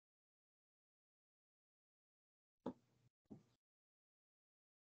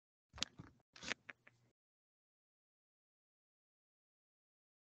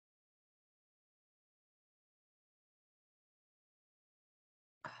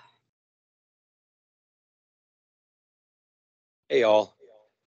Hey, all.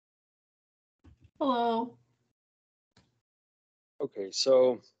 Hello. Okay,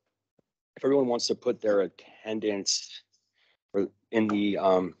 so if everyone wants to put their attendance in the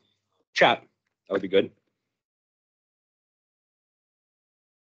chat, that would be good.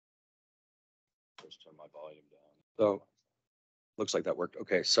 Just turn my volume down. So looks like that worked.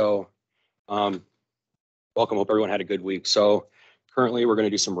 Okay, so welcome. Hope everyone had a good week. So currently we're going to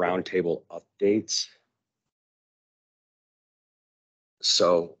do some roundtable updates.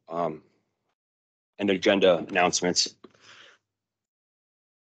 So and agenda announcements.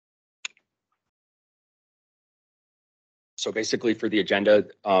 So basically for the agenda,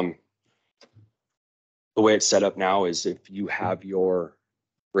 the way it's set up now is if you have your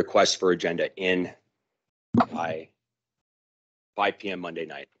request for agenda in by 5 p.m. Monday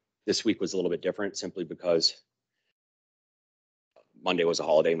night. This week was a little bit different simply because Monday was a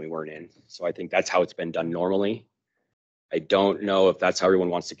holiday and we weren't in. So I think that's how it's been done normally. I don't know if that's how everyone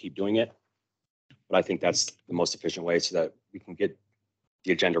wants to keep doing it, but I think that's the most efficient way so that we can get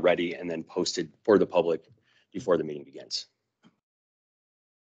the agenda ready and then posted for the public before the meeting begins.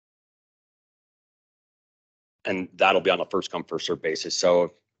 And that'll be on a first come, first served basis.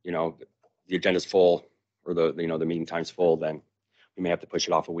 So if, the agenda's full or the meeting time's full, then we may have to push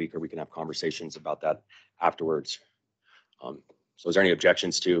it off a week or we can have conversations about that afterwards. So is there any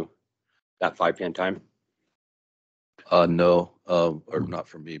objections to that 5 p.m. time? No, or not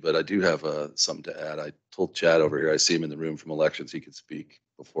from me, but I do have something to add. I told Chad over here, I see him in the room from elections. He could speak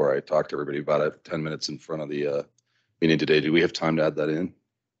before I talk to everybody about it. 10 minutes in front of the meeting today. Do we have time to add that in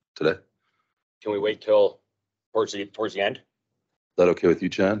today? Can we wait till towards the end? Is that okay with you,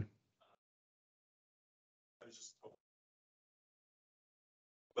 Chad?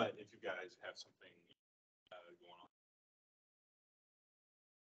 But if you guys have something going on.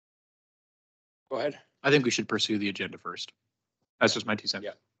 Go ahead. I think we should pursue the agenda first. That's just my 2 cents. Yeah.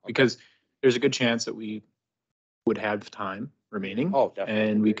 Okay. Because there's a good chance that we would have time remaining. Oh,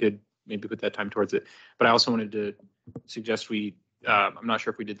 definitely. And we could maybe put that time towards it. But I also wanted to suggest I'm not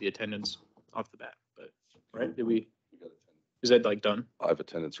sure if we did the attendance off the bat, but right? Did we? Is that like done? I have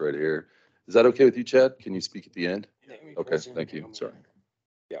attendance right here. Is that okay with you, Chad? Can you speak at the end? Okay, thank you. Sorry.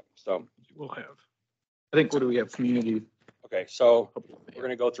 Yeah, so. We'll have. I think, what do we have? Community. Okay, so we're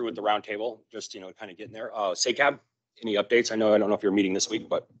gonna go through with the roundtable, just, kind of getting there. SACAB, any updates? I don't know if you're meeting this week,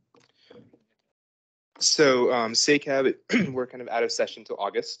 but. So SACAB, we're kind of out of session till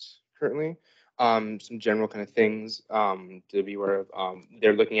August currently. Some general kind of things to be aware of.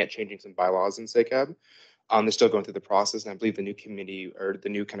 They're looking at changing some bylaws in SACAB. They're still going through the process, and I believe the new committee or the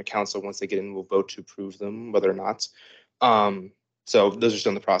new kind of council, once they get in, will vote to approve them, whether or not. So those are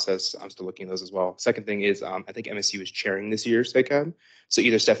still in the process. I'm still looking at those as well. Second thing is, I think MSU is chairing this year's SACAB. So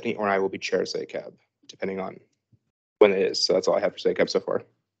either Stephanie or I will be chair of SACAB, depending on when it is. So that's all I have for SACAB so far.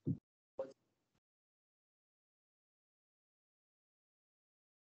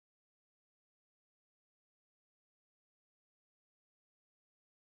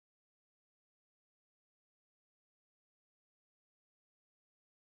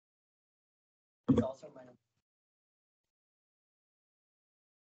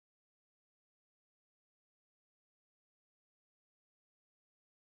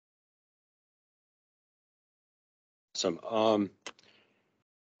 Some, I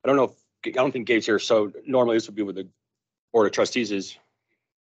don't think Gabe's here. So normally this would be with the Board of Trustees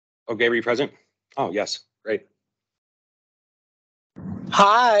oh, Gabe, are you present? Oh, yes, great.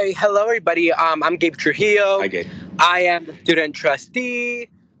 Hi, hello everybody. I'm Gabe Trujillo. Hi, Gabe. I am the student trustee.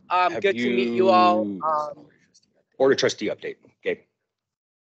 Good to meet you all. Board of Trustee update, Gabe.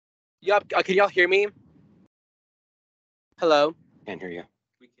 Yep. Can y'all hear me? Hello. Can't hear you.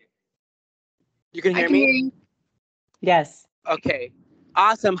 You can hear me? Yes. Okay.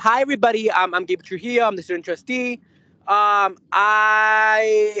 Awesome. Hi everybody. I'm Gabe Trujillo. I'm the student trustee.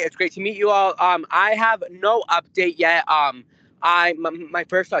 It's great to meet you all. I have no update yet. My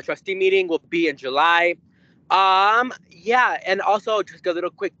first trustee meeting will be in July. Yeah, and also just a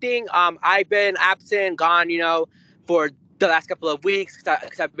little quick thing. I've been absent, gone, for the last couple of weeks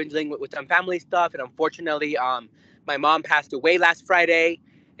because I've been dealing with some family stuff, and unfortunately, my mom passed away last Friday,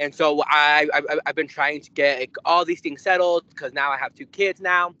 and so I've been trying to get all these things settled because now I have 2 kids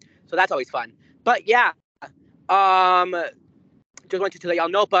now, so that's always fun. But yeah, just wanted to let y'all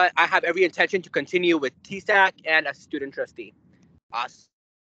know, but I have every intention to continue with TSAC and as student trustee. Awesome.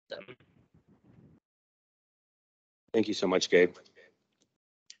 Thank you so much, Gabe.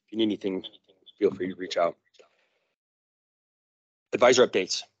 If you need anything, feel free to reach out. Advisor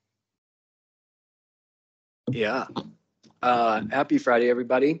updates. Yeah. Happy Friday,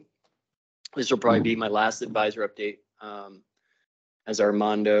 everybody. This will probably be my last advisor update. as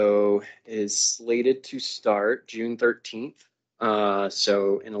Armando is slated to start June 13th.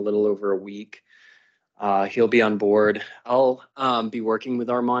 So in a little over a week, he'll be on board. I'll be working with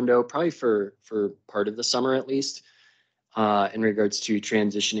Armando probably for part of the summer at least, in regards to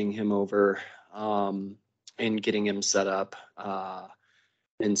transitioning him over and getting him set up.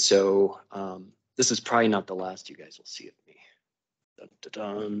 And so this is probably not the last you guys will see of me. Dun,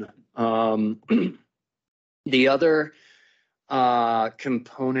 dun, dun. The other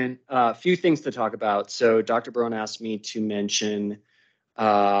component, a few things to talk about. So Dr. Brown asked me to mention,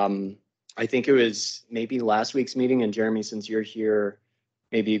 I think it was maybe last week's meeting, and Jeremy, since you're here,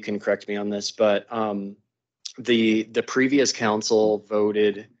 maybe you can correct me on this, but the previous council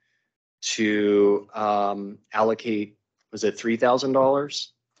voted to allocate, was it $3,000?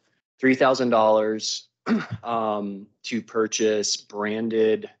 $3,000 to purchase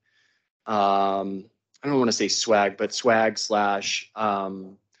branded, I don't want to say swag, but swag slash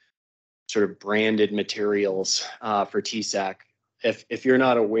sort of branded materials for TSAC. If you're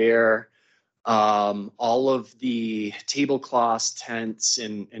not aware, all of the tablecloths, tents,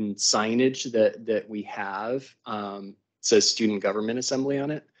 and signage that we have says Student Government Assembly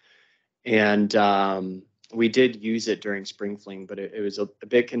on it. And we did use it during Spring Fling, but it was a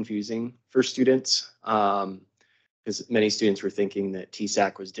bit confusing for students because many students were thinking that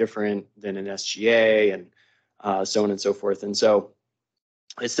TSAC was different than an SGA and so on and so forth. And so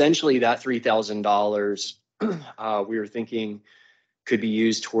essentially that $3,000 we were thinking could be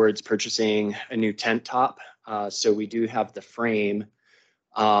used towards purchasing a new tent top. So we do have the frame,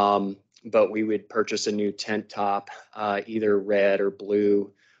 but we would purchase a new tent top, either red or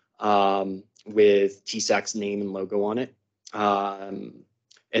blue, with TSAC's name and logo on it.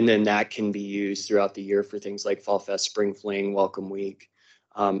 And then that can be used throughout the year for things like Fall Fest, Spring Fling, Welcome Week,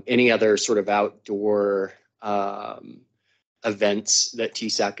 any other sort of outdoor events that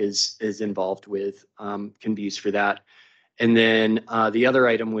TSAC is involved with can be used for that. And then the other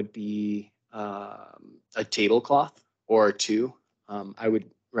item would be a tablecloth or two. I would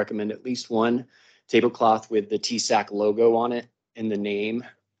recommend at least one tablecloth with the TSAC logo on it and the name.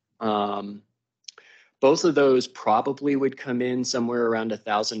 Both of those probably would come in somewhere around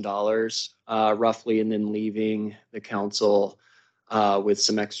 $1,000 roughly, and then leaving the council with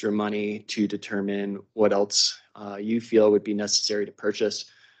some extra money to determine what else you feel would be necessary to purchase.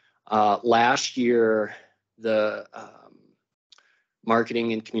 Last year, the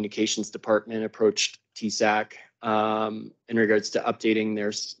marketing and communications department approached TSAC in regards to updating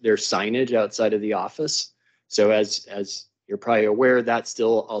their signage outside of the office. So as you're probably aware, that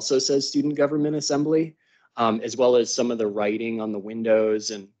still also says Student Government Assembly, as well as some of the writing on the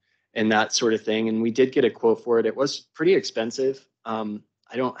windows and that sort of thing. And we did get a quote for it. It was pretty expensive. I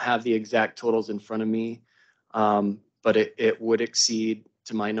don't have the exact totals in front of me, but it would exceed,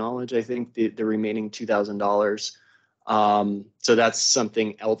 to my knowledge, I think the remaining $2,000. So that's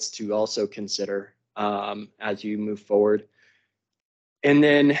something else to also consider as you move forward. And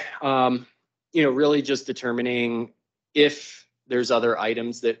then, really just determining if there's other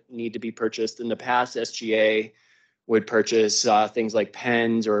items that need to be purchased. In the past, SGA would purchase things like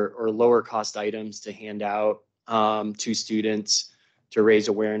pens or lower cost items to hand out to students to raise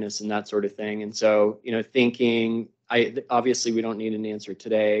awareness and that sort of thing. And so, thinking, obviously we don't need an answer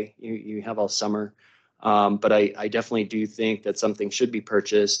today. You have all summer. But I definitely do think that something should be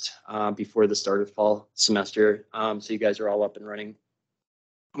purchased before the start of fall semester. So you guys are all up and running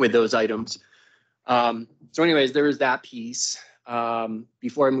with those items. So anyways, there was that piece.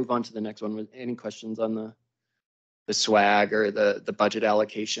 Before I move on to the next one, any questions on the swag or the budget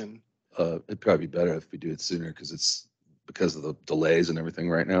allocation? It'd probably be better if we do it sooner because of the delays and everything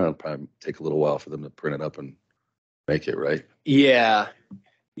right now. It'll probably take a little while for them to print it up and make it, right? Yeah.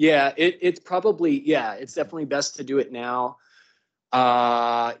 It's probably, it's definitely best to do it now.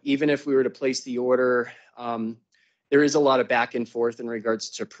 Even if we were to place the order, there is a lot of back and forth in regards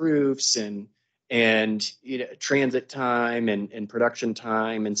to proofs and transit time and production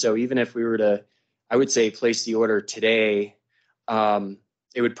time. And so even if we were to, I would say, place the order today,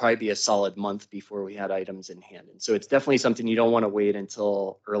 it would probably be a solid month before we had items in hand. And so it's definitely something you don't want to wait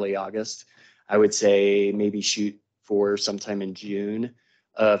until early August. I would say maybe shoot for sometime in June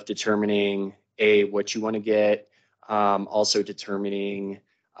of determining what you want to get, also determining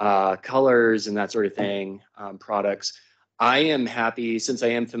colors and that sort of thing, products. I am happy, since I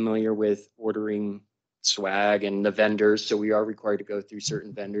am familiar with ordering swag and the vendors, so we are required to go through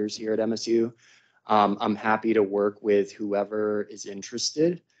certain vendors here at MSU. I'm happy to work with whoever is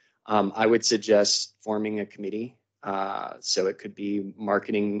interested. I would suggest forming a committee. So it could be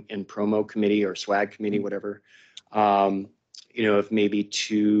marketing and promo committee or swag committee, whatever. of maybe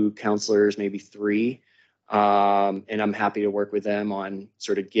 2 counselors, maybe 3. And I'm happy to work with them on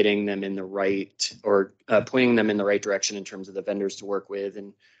sort of getting them in the right, or pointing them in the right direction in terms of the vendors to work with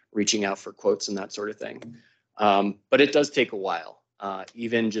and reaching out for quotes and that sort of thing. But it does take a while.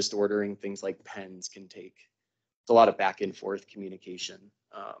 Even just ordering things like pens can take, it's a lot of back and forth communication.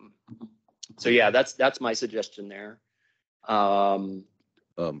 So yeah, that's my suggestion there. I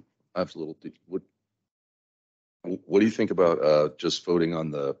have a little, what do you think about just voting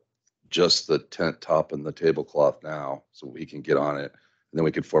on just the tent top and the tablecloth now, so we can get on it, and then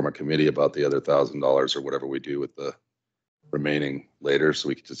we can form a committee about the other $1,000 or whatever we do with the remaining later, so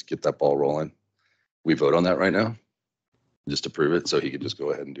we can just get that ball rolling. We vote on that right now, just approve it, so he could just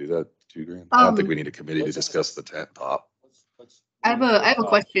go ahead and do that. $2,000. I don't think we need a committee to discuss the tent top. I have a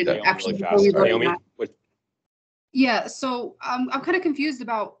question Naomi, actually really before we fast. vote on Naomi, that. what- Yeah, so I'm kind of confused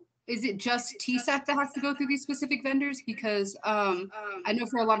about, is it just TSAC that has to go through these specific vendors? Because I know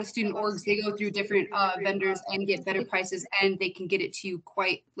for a lot of student orgs, they go through different vendors and get better prices, and they can get it to you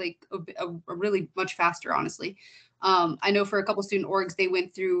quite like a really much faster, honestly. I know for a couple student orgs, they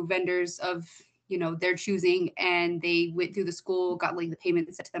went through vendors of their choosing, and they went through the school, got like the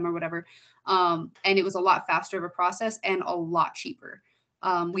payment set to them or whatever, and it was a lot faster of a process and a lot cheaper.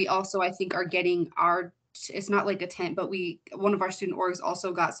 We also, I think, are getting our, it's not like a tent, but one of our student orgs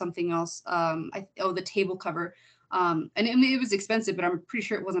also got something else. The table cover. And it was expensive, but I'm pretty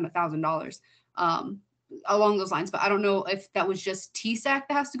sure it wasn't $1,000 along those lines. But I don't know if that was just TSAC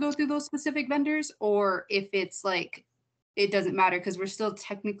that has to go through those specific vendors, or if it's like, it doesn't matter, because we're still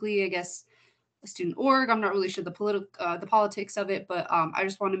technically, I guess, a student org. I'm not really sure the politics of it, but I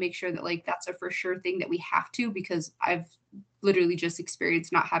just want to make sure that like that's a for sure thing that we have to, because I've literally just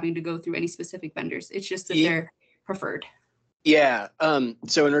experienced not having to go through any specific vendors. It's just that they're preferred. Yeah.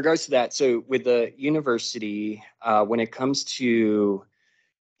 So in regards to that, so with the university, when it comes to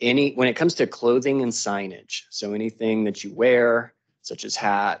clothing and signage, so anything that you wear, such as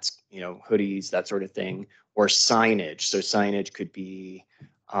hats, hoodies, that sort of thing, or signage. So signage could be,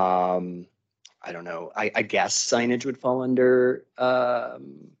 I don't know, I guess signage would fall under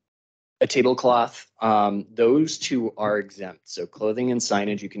a tablecloth. Those 2 are exempt. So clothing and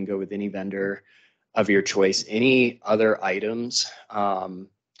signage, you can go with any vendor of your choice. Any other items,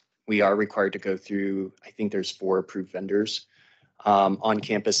 we are required to go through, I think there's 4 approved vendors on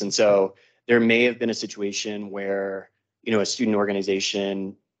campus. And so there may have been a situation where, a student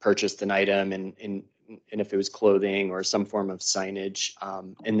organization purchased an item, and if it was clothing or some form of signage,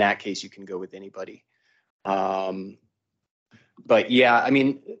 in that case, you can go with anybody. But yeah, I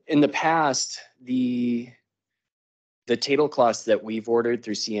mean, in the past, the tablecloths that we've ordered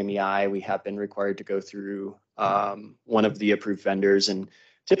through CMEI, we have been required to go through one of the approved vendors. And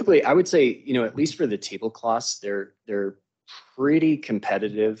typically, I would say, at least for the tablecloths, they're pretty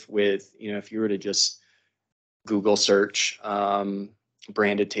competitive with, if you were to just Google search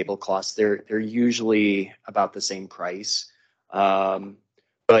branded tablecloths, they're usually about the same price.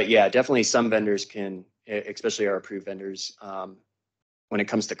 But yeah, definitely some vendors can, especially our approved vendors, when it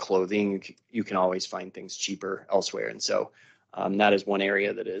comes to clothing, you can always find things cheaper elsewhere. And so that is one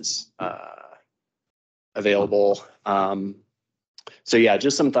area that is available. So yeah,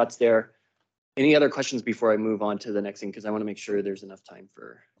 just some thoughts there. Any other questions before I move on to the next thing? Because I want to make sure there's enough time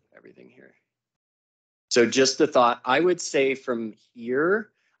for everything here. So just the thought, I would say from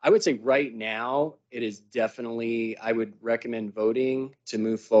here, I would say right now, it is definitely, I would recommend voting to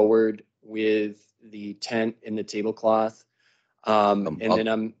move forward with the tent and the tablecloth. And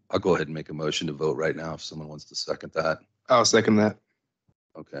then I'll go ahead and make a motion to vote right now if someone wants to second that. I'll second that.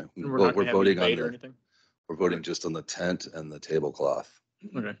 Okay. And Well, not we're gonna have any voting on debate or anything? we're voting just on the tent and the tablecloth.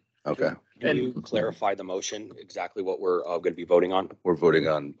 Okay. Okay. Can you clarify the motion, exactly what we're going to be voting on? We're voting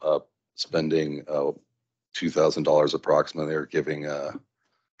on spending $2,000 approximately, or giving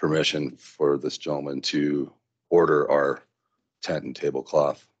permission for this gentleman to order our tent and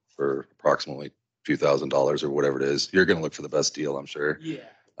tablecloth for approximately $2,000 or whatever it is. You're going to look for the best deal, I'm sure. Yeah.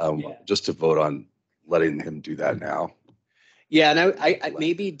 Just to vote on letting him do that now. Yeah, and I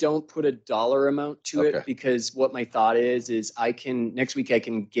maybe don't put a dollar amount to Okay. it, because what my thought is next week I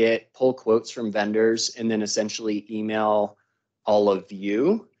can pull quotes from vendors and then essentially email all of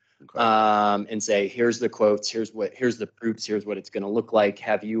you Okay. and say, here's the quotes, here's the proofs, here's what it's going to look like.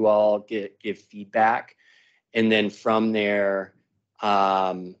 Have you all give feedback, and then from there, you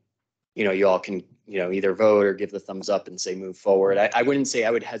all can either vote or give the thumbs up and say move forward. I wouldn't say,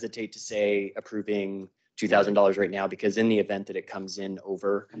 I would hesitate to say approving $2,000 right now, because in the event that it comes in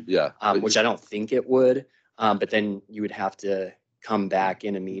over, Yeah. which I don't think it would, but then you would have to come back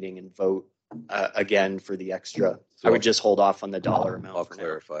in a meeting and vote again, for the extra. So I would just hold off on the dollar amount. I'll for now.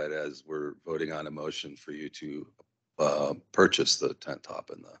 clarify it as we're voting on a motion for you to purchase the tent top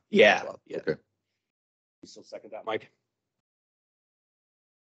and the. Yeah, top. yeah. Okay. You still second that, Mike?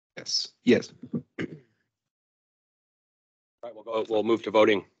 Yes. Yes. All right, we'll move to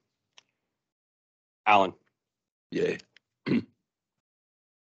voting. Alan, Yay.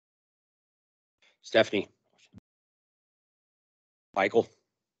 Stephanie, Michael,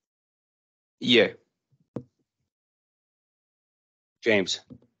 Yeah. James,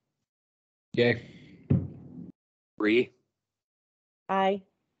 Yay. Bree, Aye.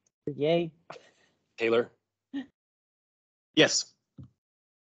 Yay. Taylor, Yes.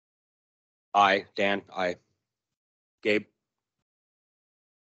 I, Dan, I, Gabe,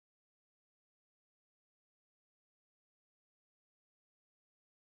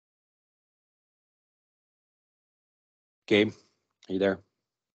 Gabe, are you there?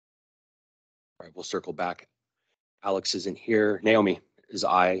 All right, we'll circle back. Alex isn't here. Naomi is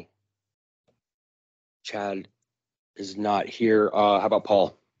I. Chad is not here. How about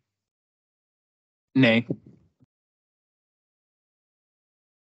Paul? Nay.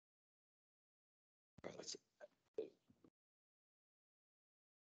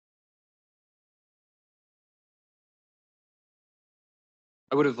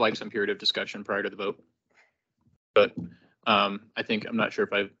 I would have liked some period of discussion prior to the vote. But I think, I'm not sure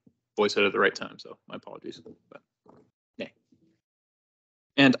if I voiced it at the right time, so my apologies. But nay.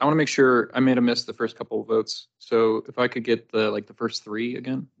 And I want to make sure I may have missed the first couple of votes. So if I could get the first three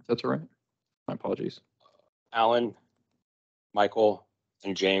again, if that's all right. My apologies. Alan, Michael,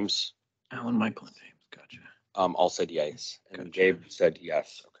 and James Alan, Michael, and James. Gotcha. all said yes. And Gotcha. Gabe said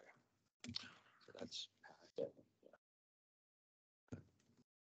yes. Okay. So that's.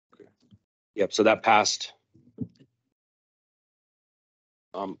 Yep, so that passed.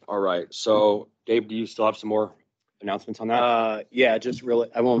 All right, so Dave, do you still have some more announcements on that? Yeah, just really,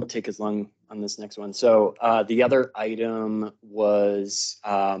 I won't take as long on this next one. So the other item was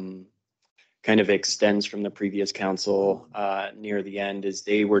kind of extends from the previous council near the end, is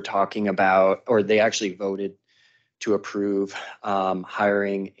they were talking about, or they actually voted to approve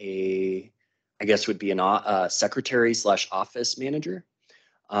hiring I guess would be a secretary / office manager.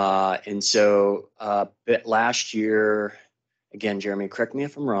 And so but last year, again, Jeremy, correct me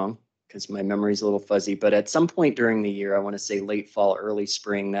if I'm wrong, because my memory's a little fuzzy, but at some point during the year, I want to say late fall, early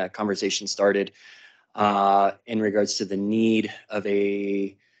spring, that conversation started in regards to the need of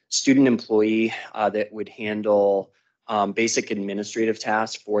a student employee that would handle basic administrative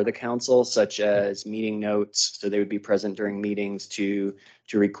tasks for the council, such as meeting notes. So they would be present during meetings to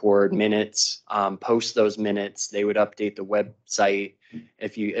record minutes, post those minutes. They would update the website.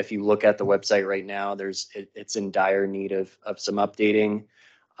 If you look at the website right now, it's in dire need of some updating.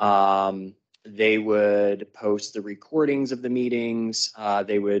 They would post the recordings of the meetings.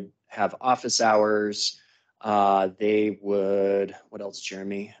 They would have office hours. They would, what else,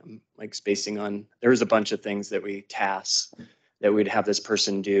 Jeremy? I'm like spacing on, there was a bunch of things that tasks that we'd have this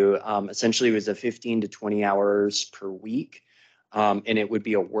person do. Essentially it was a 15 to 20 hours per week. And it would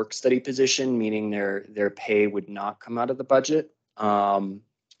be a work study position, meaning their pay would not come out of the budget. And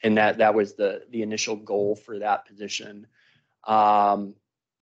that was the initial goal for that position.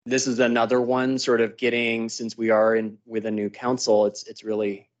 This is another one sort of getting, since we are in with a new council, it's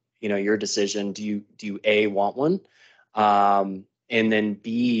really, your decision. Do you A, want one? And then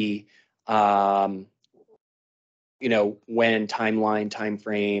B, when timeline, time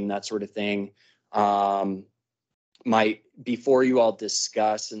frame, that sort of thing, before you all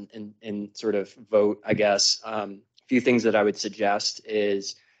discuss and sort of vote, I guess, a few things that I would suggest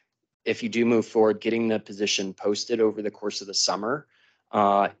is, if you do move forward, getting the position posted over the course of the summer,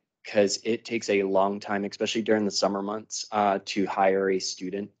 because it takes a long time, especially during the summer months, to hire a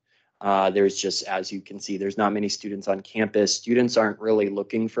student. There's just, as you can see, there's not many students on campus. Students aren't really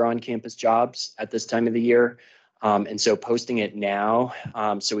looking for on-campus jobs at this time of the year. And so posting it now,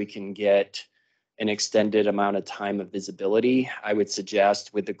 so we can get an extended amount of time of visibility, I would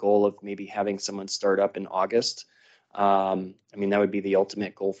suggest, with the goal of maybe having someone start up in August. That would be the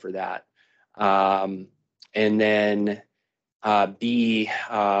ultimate goal for that. And then B,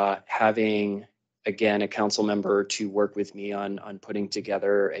 having, again, a council member to work with me on putting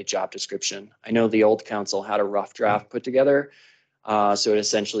together a job description. I know the old council had a rough draft put together. So it'd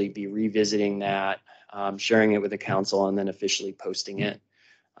essentially be revisiting that, sharing it with the council, and then officially posting it.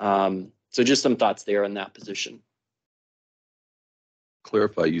 So just some thoughts there on that position.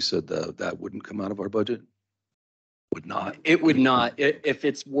 Clarify, you said that wouldn't come out of our budget? Would not? It would not. If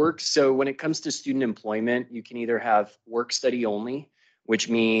it's work, so when it comes to student employment, you can either have work study only, which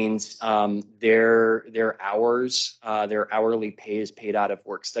means their hours, their hourly pay is paid out of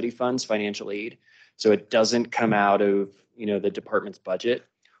work study funds, financial aid. So it doesn't come out of, the department's budget.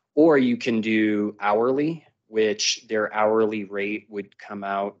 Or you can do hourly, which their hourly rate would come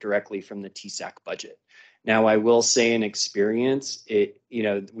out directly from the TSAC budget. Now, I will say in experience,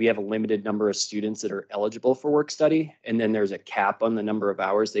 we have a limited number of students that are eligible for work study, and then there's a cap on the number of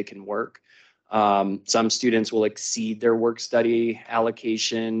hours they can work. Some students will exceed their work study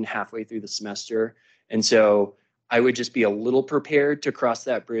allocation halfway through the semester. And so I would just be a little prepared to cross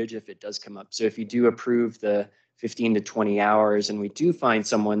that bridge if it does come up. So if you do approve the 15 to 20 hours and we do find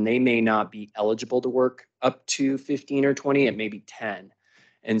someone, they may not be eligible to work up to 15 or 20, it may be 10.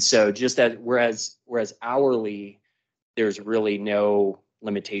 And so just that, whereas hourly, there's really no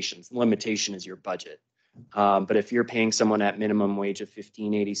limitations. The limitation is your budget. But if you're paying someone at minimum wage of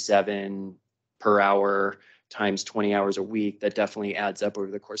 $15.87 per hour times 20 hours a week, that definitely adds up over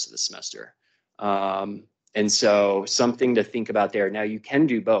the course of the semester. And so something to think about there. Now you can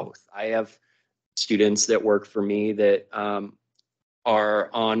do both. I have students that work for me that are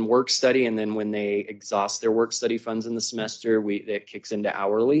on work study, and then when they exhaust their work study funds in the semester, that kicks into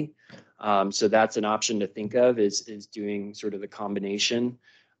hourly. So that's an option to think of, is doing sort of the combination.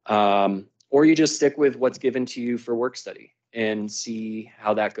 Or you just stick with what's given to you for work study and see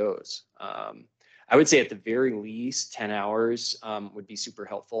how that goes. I would say at the very least 10 hours would be super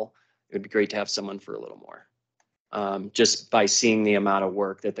helpful. It would be great to have someone for a little more. Just by seeing the amount of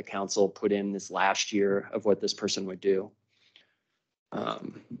work that the council put in this last year of what this person would do.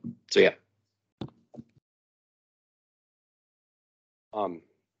 So yeah.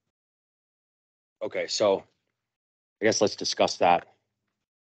 Okay, so I guess let's discuss that.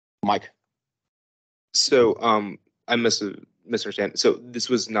 Mike. So I must have misunderstand. So this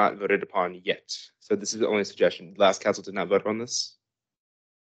was not voted upon yet. So this is the only suggestion. Last council did not vote on this.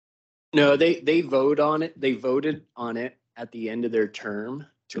 No, they vote on it. They voted on it at the end of their term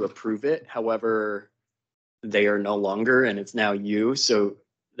to approve it. However, they are no longer, and it's now you. So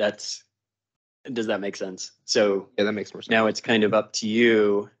does that make sense? So Yeah, that makes more sense. now it's kind of up to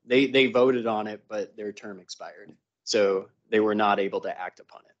you. They voted on it, but their term expired. So they were not able to act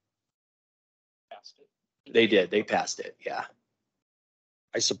upon it. Passed it. They did. They passed it. Yeah.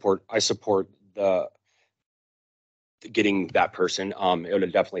 I support the getting that person. It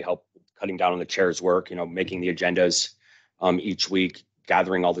would definitely help cutting down on the chair's work, making the agendas each week,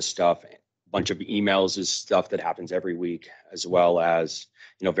 gathering all the stuff. A bunch of emails is stuff that happens every week, as well as,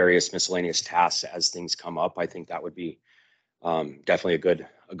 various miscellaneous tasks as things come up. I think that would be definitely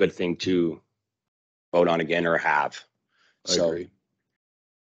a good thing to vote on again or have. I agree.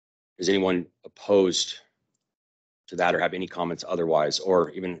 Is anyone opposed to that or have any comments otherwise, or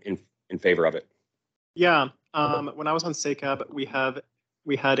even in favor of it? Yeah, when I was on SACAB, we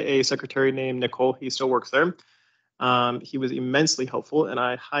had a secretary named Nicole. He still works there. He was immensely helpful, and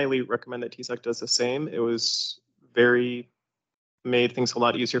I highly recommend that TSAC does the same. It was made things a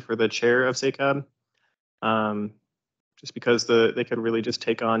lot easier for the chair of SACAB, just because they could really just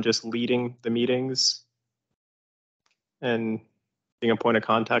take on just leading the meetings and being a point of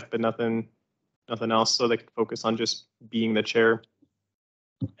contact, but nothing else. So they could focus on just being the chair.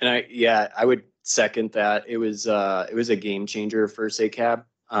 And I would second that. It was a game changer for SACAB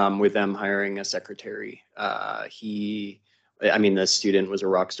with them hiring a secretary. The student was a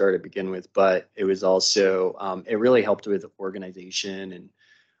rock star to begin with, but it was also, it really helped with organization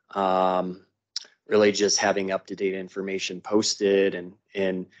and really just having up-to-date information posted.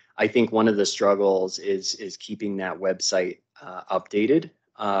 And I think one of the struggles is keeping that website updated.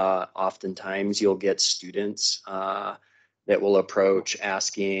 Oftentimes you'll get students that will approach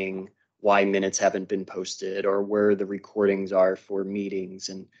asking why minutes haven't been posted or where the recordings are for meetings.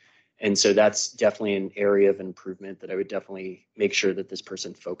 And so that's definitely an area of improvement that I would definitely make sure that this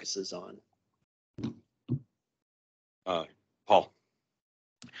person focuses on. Paul.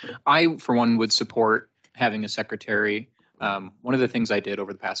 I, for one, would support having a secretary. One of the things I did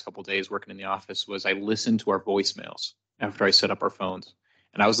over the past couple of days working in the office was I listened to our voicemails after I set up our phones.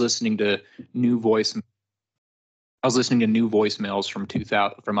 And I was listening to new voicemails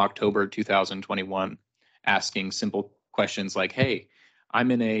from October 2021, asking simple questions like, "Hey, I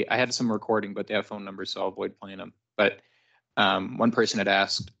had some recording, but they have phone numbers, so I'll avoid playing them." But one person had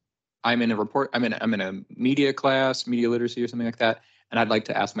asked, I'm in a media class, media literacy or something like that, and I'd like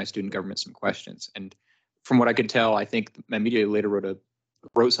to ask my student government some questions." And from what I could tell, I think my media later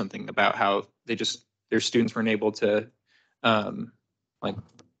wrote something about how their students weren't able to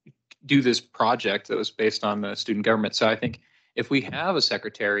do this project that was based on the student government. So I think if we have a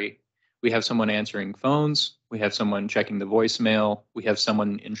secretary, we have someone answering phones, We have someone checking the voicemail. We have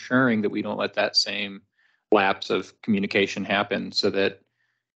someone ensuring that we don't let that same lapse of communication happen so that,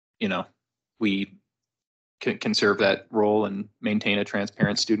 you know, we can serve that role and maintain a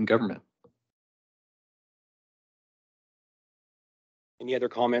transparent student government. Any other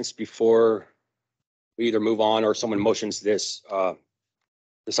comments before we either move on or someone motions this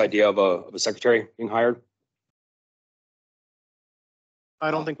this idea of a secretary being hired? I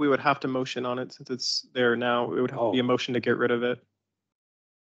don't think we would have to motion on it since it's there now. It would have to be a motion to get rid of it.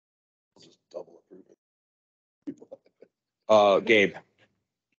 Just double approve it. Gabe.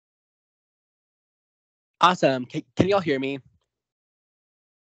 Awesome. Can y'all hear me?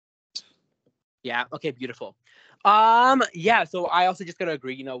 Yeah. Okay. Beautiful. Yeah. So I also just gotta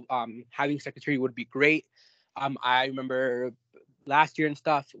agree. Having secretary would be great. I remember last year and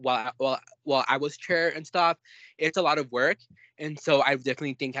stuff. While I was chair and stuff, it's a lot of work, and so I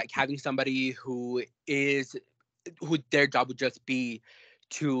definitely think having somebody who their job would just be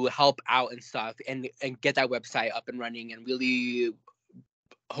to help out and stuff, and get that website up and running, and really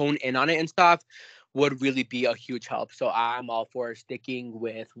hone in on it and stuff, would really be a huge help. So I'm all for sticking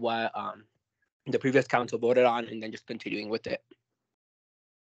with what the previous council voted on and then just continuing with it.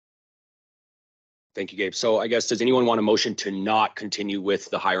 Thank you, Gabe. So I guess, does anyone want a motion to not continue with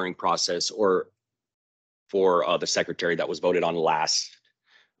the hiring process or for the secretary that was voted on last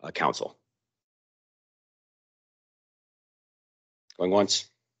council? Going once?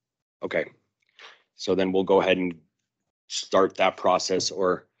 Okay. So then we'll go ahead and start that process,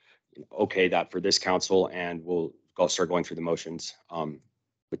 or okay that for this council, and we'll start going through the motions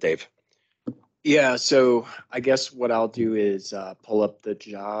with Dave. Yeah, so I guess what I'll do is pull up the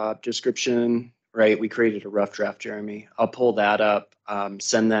job description, right? We created a rough draft, Jeremy. I'll pull that up,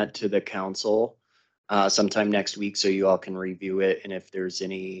 send that to the council sometime next week so you all can review it. And if there's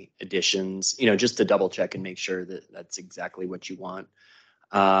any additions, just to double check and make sure that that's exactly what you want.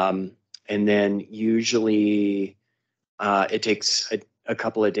 And then usually it takes a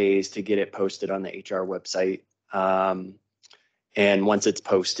couple of days to get it posted on the HR website. And once it's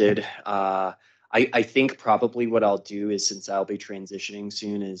posted, I think probably what I'll do is, since I'll be transitioning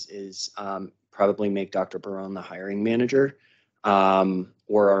soon, is probably make Dr. Barone the hiring manager, or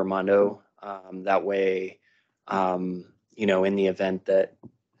Armando. That way, in the event that,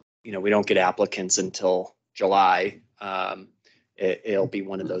 we don't get applicants until July, it'll be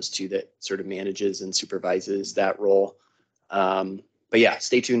one of those two that sort of manages and supervises that role. But yeah,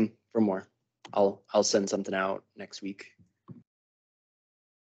 stay tuned for more. I'll send something out next week.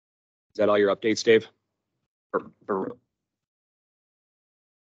 Is that all your updates, Dave? All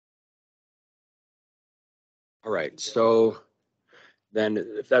right, so then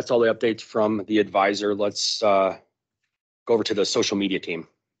if that's all the updates from the advisor, let's go over to the social media team.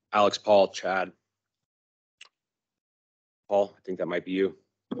 Alex, Paul, Chad. Paul, I think that might be you.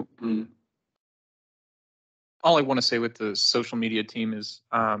 All I want to say with the social media team is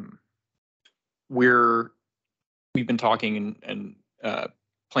we've been talking and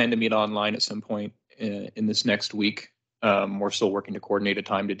plan to meet online at some point in this next week. We're still working to coordinate a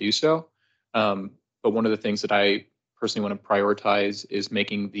time to do so. But one of the things that I personally want to prioritize is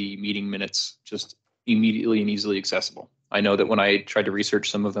making the meeting minutes just immediately and easily accessible. I know that when I tried to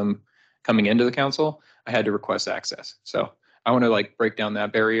research some of them coming into the council, I had to request access. So I want to break down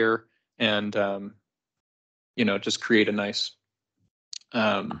that barrier and just create a nice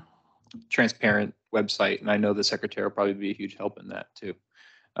transparent website. And I know the secretary will probably be a huge help in that too.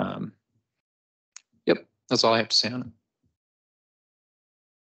 Yep, that's all I have to say on it.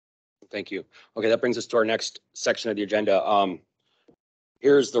 Thank you. Okay, that brings us to our next section of the agenda.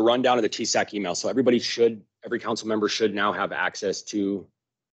 Here's the rundown of the TSAC email. So every council member should now have access to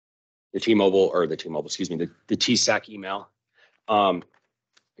the the TSAC email. I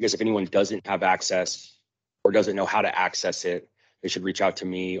guess if anyone doesn't have access or doesn't know how to access it, they should reach out to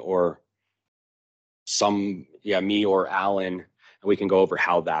me or me or Alan, and we can go over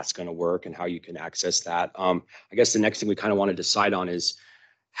how that's going to work and how you can access that. I guess the next thing we kind of want to decide on is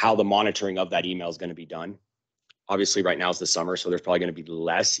how the monitoring of that email is going to be done. Obviously, right now is the summer, so there's probably going to be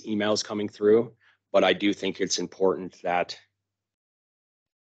less emails coming through, but I do think it's important that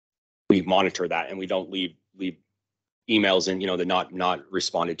we monitor that and we don't leave emails in, that not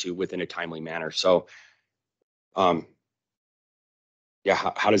responded to within a timely manner. So, how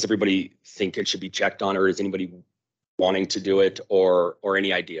does everybody think it should be checked on, or is anybody wanting to do it, or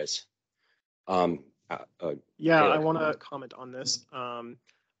any ideas? I want to comment on this.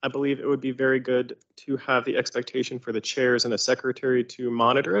 I believe it would be very good to have the expectation for the chairs and the secretary to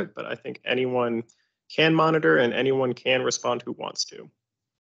monitor it, but I think anyone can monitor and anyone can respond who wants to.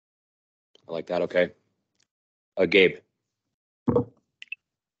 I like that. Okay. Gabe.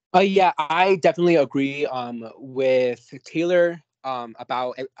 Yeah, I definitely agree with Taylor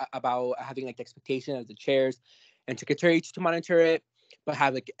about having like the expectation of the chairs and secretaries to monitor it, but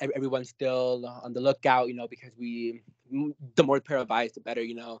have like everyone still on the lookout, because the more pair of eyes, the better,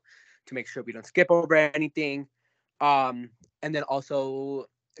 to make sure we don't skip over anything. And then also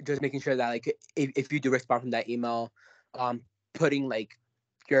just making sure that like if you do respond from that email, putting like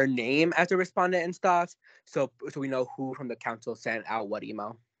your name as a respondent and stuff, so we know who from the council sent out what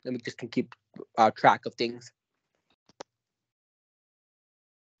email, and we just can keep track of things.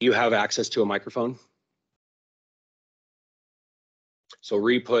 You have access to a microphone? So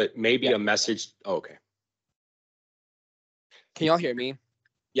re-put maybe a message. Oh, okay. Can y'all hear me?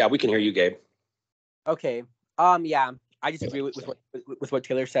 Yeah, we can hear you, Gabe. Okay. Yeah, I just agree with what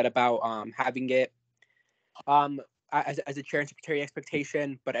Taylor said about having it as a chair and secretary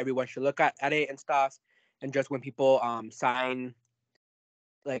expectation, but everyone should look at it and stuff, and just when people sign,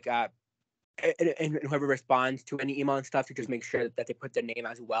 like and whoever responds to any email and stuff, to just make sure that they put their name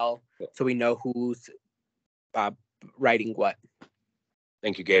as well, so we know who's writing what.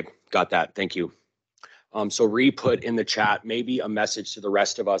 Thank you, Gabe. Got that. Thank you. So re-put in the chat, maybe a message to the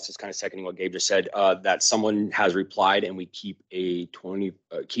rest of us is kind of seconding what Gabe just said, that someone has replied and we keep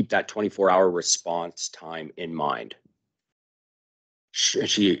keep that 24-hour response time in mind.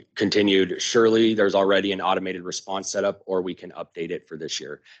 She continued, surely there's already an automated response setup, or we can update it for this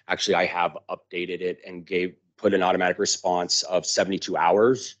year. Actually, I have updated it and put an automatic response of 72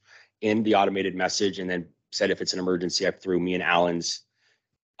 hours in the automated message, and then said if it's an emergency, I threw me and Alan's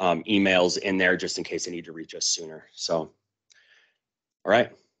emails in there just in case they need to reach us sooner. So, all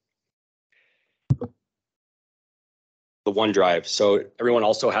right. The OneDrive. So everyone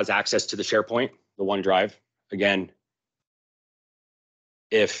also has access to the SharePoint, the OneDrive. Again,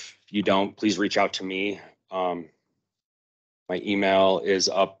 if you don't, please reach out to me. My email is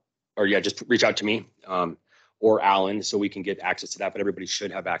up, or yeah, just reach out to me or Alan so we can get access to that, but everybody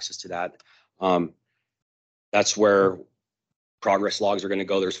should have access to that. That's where progress logs are going to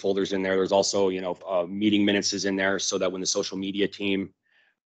go. There's folders in there. There's also, meeting minutes is in there, so that when the social media team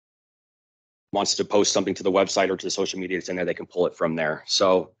wants to post something to the website or to the social media, it's in there, they can pull it from there.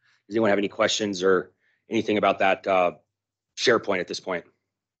 So does anyone have any questions or anything about that SharePoint at this point?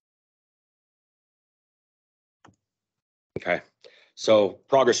 Okay, so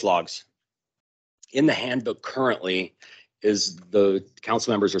progress logs. In the handbook currently is the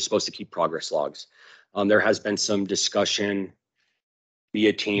council members are supposed to keep progress logs. There has been some discussion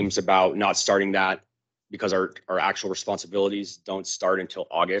via Teams about not starting that because our actual responsibilities don't start until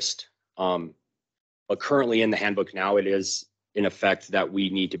August. But currently in the handbook now, it is in effect that we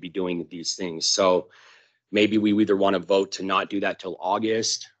need to be doing these things. So maybe we either want to vote to not do that till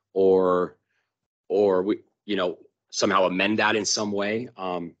August, or we, somehow amend that in some way.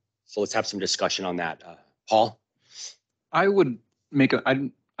 So let's have some discussion on that. Paul? I would make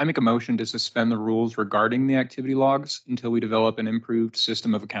I make a motion to suspend the rules regarding the activity logs until we develop an improved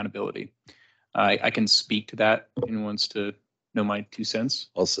system of accountability. I can speak to that. Anyone wants to know my 2 cents?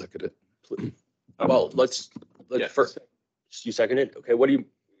 I'll second it. Please. Well, let's yeah. first, you second it. Okay, what do you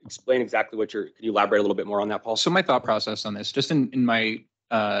explain exactly can you elaborate a little bit more on that, Paul? So my thought process on this, just in my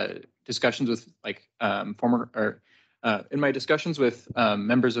discussions with in my discusussions with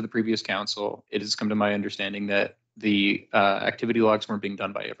members of the previous council, it has come to my understanding that the activity logs weren't being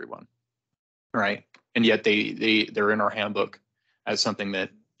done by everyone, right? And yet they're in our handbook as something that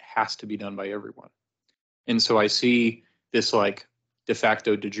has to be done by everyone. And so I see this like de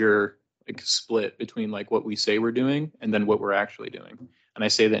facto de jure split between like what we say we're doing and then what we're actually doing. And I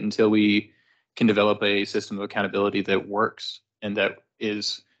say that until we can develop a system of accountability that works and that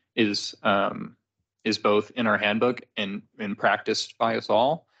is both in our handbook and practiced by us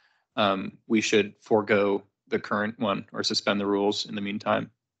all, we should forego the current one or suspend the rules in the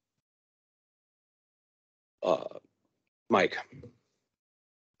meantime. Mike?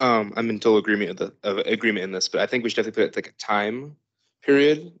 I'm in total agreement in this, but I think we should definitely put like a time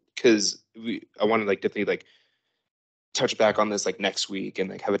period, because I want to definitely touch back on this next week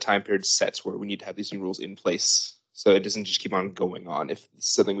and have a time period set where we need to have these new rules in place, so it doesn't just keep on going on if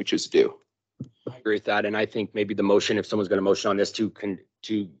it's something we choose to do. I agree with that, and I think maybe the motion, if someone's going to motion on this,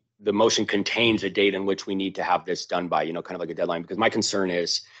 the motion contains a date in which we need to have this done by, kind of like a deadline, because my concern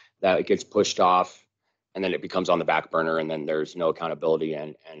is that it gets pushed off and then it becomes on the back burner and then there's no accountability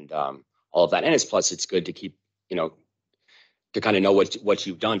and all of that. And it's good to keep, to kind of know what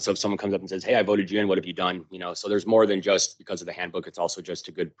you've done. So if someone comes up and says, hey, I voted you in, what have you done? So there's more than just because of the handbook. It's also just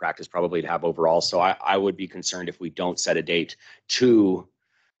a good practice probably to have overall. So I would be concerned if we don't set a date to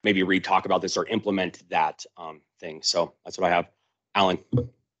maybe talk about this or implement that thing. So that's what I have. Alan.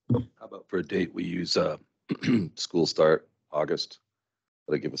 How about for a date, we use school start August?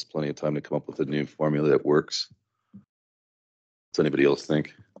 That'll give us plenty of time to come up with a new formula that works. Does anybody else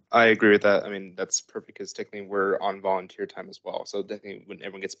think? I agree with that. I mean, that's perfect because technically we're on volunteer time as well. So definitely when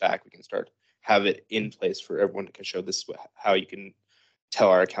everyone gets back, we can have it in place for everyone to show this is how you can tell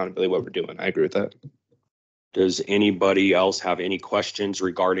our accountability what we're doing. I agree with that. Does anybody else have any questions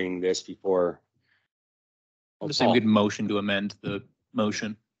regarding this before? I'm just saying we could motion to amend the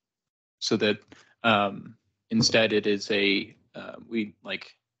motion so that instead it is we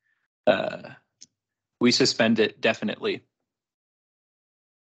suspend it definitely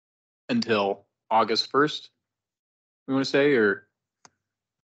until August 1st. We want to say, or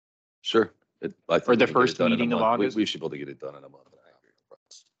Sure. I think Or the we can get it first done in a meeting of month. August? We should be able to get it done in a month.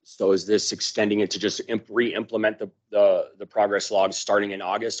 So is this extending it to just re-implement the progress logs starting in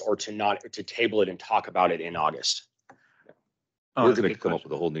August, or to table it and talk about it in August? Oh, We're that's a going to good come up question.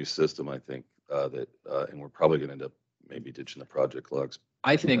 with a whole new system, I think, and we're probably going to end up maybe ditching the project logs.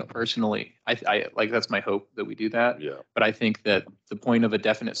 I think personally, I like, that's my hope that we do that. Yeah. But I think that the point of a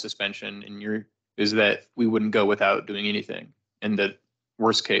definite suspension is that we wouldn't go without doing anything. And that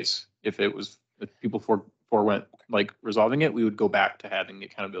worst case, if people forewent like resolving it, we would go back to having the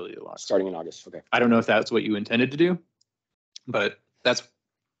accountability logs. Starting in August, okay. I don't know if that's what you intended to do, but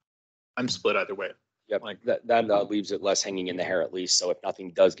I'm split either way. Yep, like that leaves it less hanging in the hair at least. So if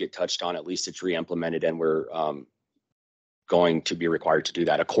nothing does get touched on, at least it's re-implemented and we're going to be required to do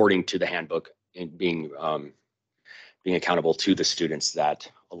that according to the handbook and being accountable to the students that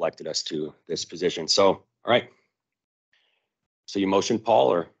elected us to this position. So, all right. So you motion,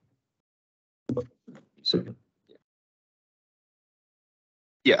 Paul, or?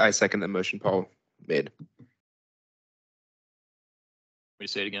 Yeah, I second the motion Paul made. Let me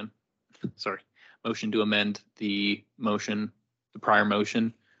say it again. Sorry. Motion to amend the prior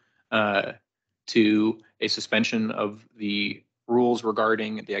motion, to a suspension of the rules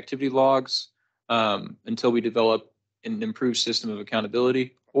regarding the activity logs until we develop an improved system of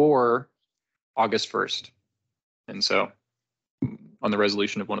accountability, or August 1st. And so on the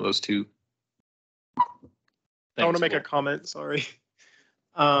resolution of one of those two. I want to things. make a comment, sorry.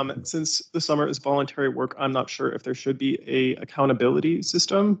 Since the summer is voluntary work, I'm not sure if there should be a accountability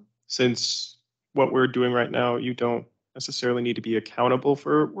system, since what we're doing right now, you don't necessarily need to be accountable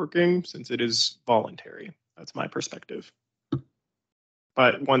for working since it is voluntary. That's my perspective.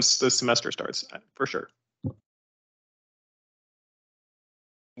 But once the semester starts, for sure.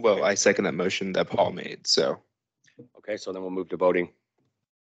 Well, I second that motion that Paul made, so. Okay, so then we'll move to voting.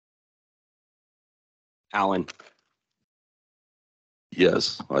 Alan.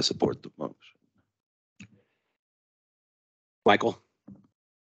 Yes, I support the motion. Michael.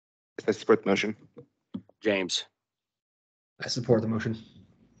 I support the motion. James. I support the motion.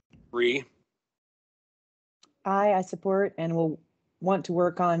 Bree. I support, and we'll want to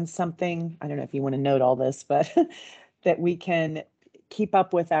work on something. I don't know if you want to note all this, but that we can keep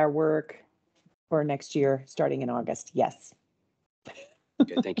up with our work for next year, starting in August. Yes.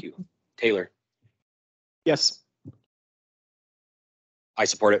 Okay, thank you. Taylor. Yes. I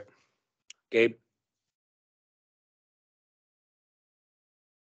support it. Gabe.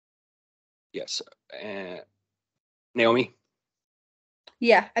 Yes. Naomi.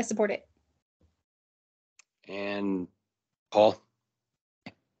 Yeah, I support it. And Paul.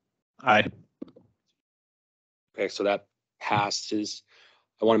 Aye. Okay, so that passes.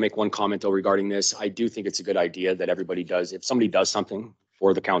 I want to make one comment though regarding this. I do think it's a good idea that everybody does, if somebody does something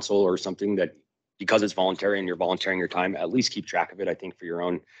for the council or something that, because it's voluntary and you're volunteering your time, at least keep track of it, I think, for your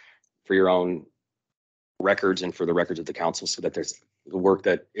own records and for the records of the council, so that there's the work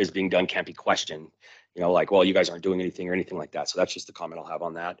that is being done can't be questioned. You know, like, well, you guys aren't doing anything or anything like that. So that's just the comment I'll have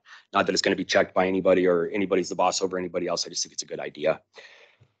on that. Not that it's going to be checked by anybody or anybody's the boss over anybody else. I just think it's a good idea.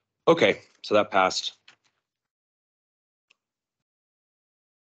 Okay, so that passed.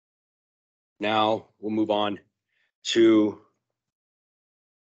 Now we'll move on to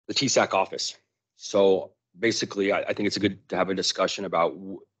the TSAC office. So basically, I think it's good to have a discussion about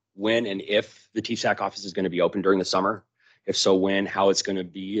when and if the TSAC office is going to be open during the summer. If so, when, how it's going to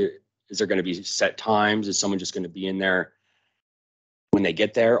be. Is there going to be set times? Is someone just going to be in there when they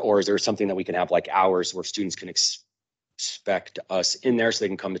get there? Or is there something that we can have like hours where students can expect us in there so they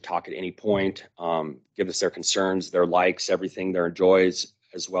can come to talk at any point, give us their concerns, their likes, everything, their joys,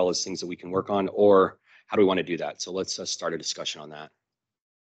 as well as things that we can work on? Or how do we want to do that? So let's start a discussion on that.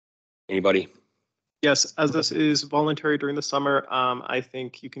 Anybody? Yes, as this is voluntary during the summer, I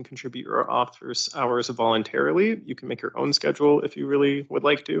think you can contribute your office hours voluntarily. You can make your own schedule if you really would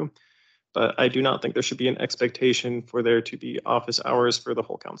like to. But I do not think there should be an expectation for there to be office hours for the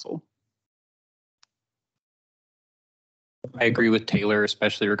whole council. I agree with Taylor,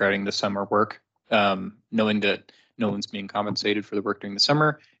 especially regarding the summer work. Knowing that no one's being compensated for the work during the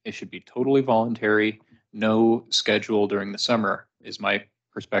summer, it should be totally voluntary. No schedule during the summer is my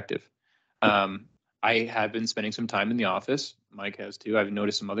perspective. I have been spending some time in the office. Mike has too. I've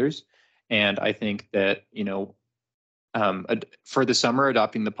noticed some others. And I think that, for the summer,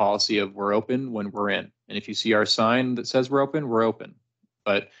 adopting the policy of we're open when we're in. And if you see our sign that says we're open, we're open.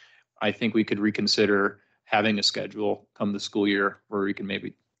 But I think we could reconsider having a schedule come the school year where we can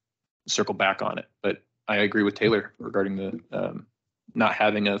maybe circle back on it. But I agree with Taylor regarding the not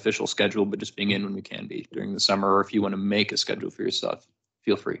having an official schedule, but just being in when we can be during the summer. Or if you want to make a schedule for yourself,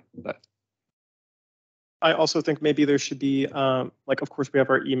 feel free. But I also think maybe there should be, of course, we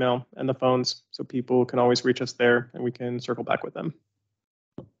have our email and the phones, so people can always reach us there and we can circle back with them.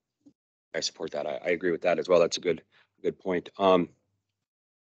 I support that. I agree with that as well. That's a good point.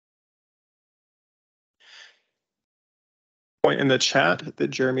 Point in the chat that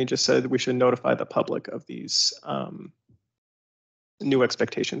Jeremy just said we should notify the public of these new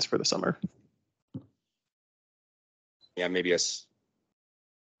expectations for the summer. Yeah, maybe a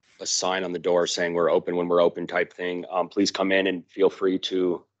sign on the door saying we're open when we're open type thing. Please come in and feel free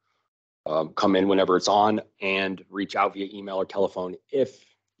to come in whenever it's on and reach out via email or telephone if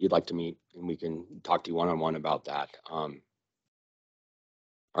you'd like to meet, and we can talk to you one-on-one about that. All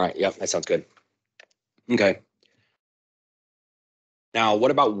right, yeah, that sounds good. Okay. Now,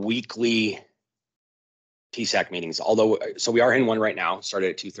 what about weekly TSAC meetings? Although, so we are in one right now, started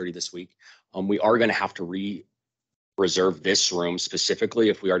at 2:30 this week. We are going to have to reserve this room specifically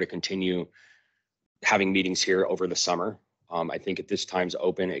if we are to continue having meetings here over the summer. I think at this time's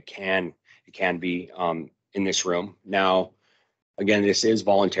open, it can be in this room. Now, again, this is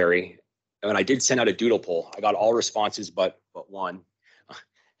voluntary, and I did send out a doodle poll. I got all responses but one,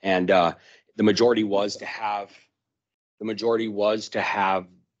 and the majority was to have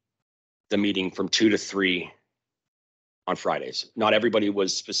the meeting from 2 to 3 on Fridays. Not everybody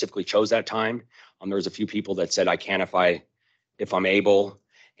was specifically chose that time. There was a few people that said I can if I'm able,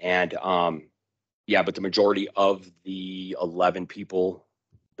 and yeah, but the majority of the 11 people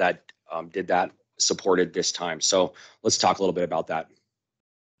that did that supported this time. So let's talk a little bit about that.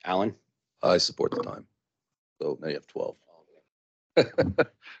 Alan? I support the time. So now you have 12.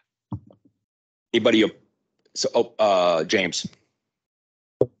 Anybody? So, James.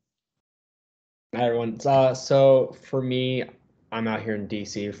 Hi, everyone. So for me, I'm out here in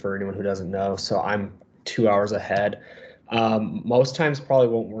DC for anyone who doesn't know. So I'm 2 hours ahead. Most times probably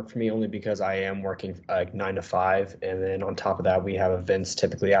won't work for me only because I am working like 9 to 5. And then on top of that, we have events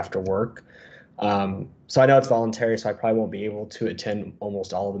typically after work. So I know it's voluntary, so I probably won't be able to attend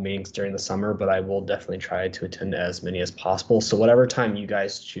almost all of the meetings during the summer, but I will definitely try to attend as many as possible. So whatever time you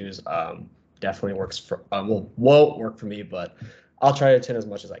guys choose, definitely works for, won't work for me, but I'll try to attend as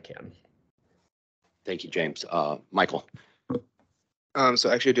much as I can. Thank you, James. Michael.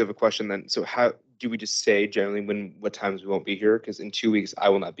 So actually I do have a question then. So how do we just say generally what times we won't be here? Because in 2 weeks, I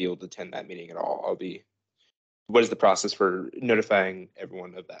will not be able to attend that meeting at all. What is the process for notifying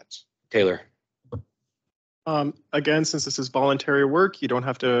everyone of that? Taylor. Again, since this is voluntary work, you don't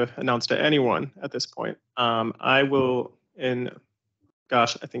have to announce to anyone at this point. I will I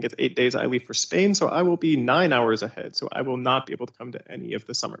think it's 8 days I leave for Spain, so I will be 9 hours ahead. So I will not be able to come to any of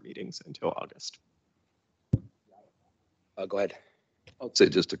the summer meetings until August. Go ahead. I'd say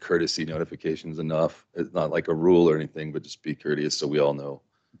just a courtesy notification is enough. It's not like a rule or anything, but just be courteous so we all know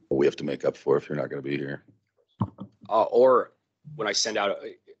what we have to make up for if you're not going to be here. Or when I send out,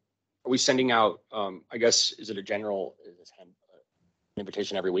 are we sending out, I guess, is it a general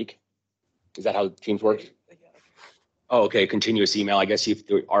invitation every week? Is that how Teams works? Oh, okay, continuous email. I guess if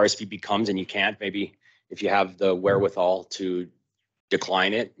the RSVP comes and you can't, maybe if you have the wherewithal to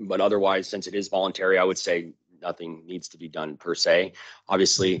decline it, but otherwise, since it is voluntary, I would say nothing needs to be done per se.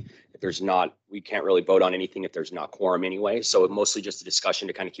 Obviously, if there's not, we can't really vote on anything if there's not quorum anyway. So mostly just a discussion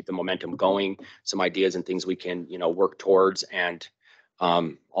to kind of keep the momentum going, some ideas and things we can, work towards, and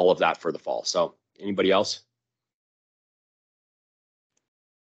all of that for the fall. So anybody else?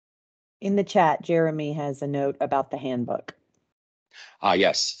 In the chat, Jeremy has a note about the handbook.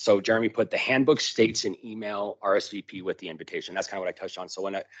 Yes. So Jeremy put the handbook states an email RSVP with the invitation. That's kind of what I touched on. So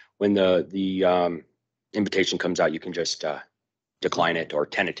when the invitation comes out, you can just decline it, or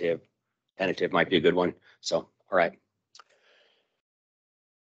tentative might be a good one. So, all right.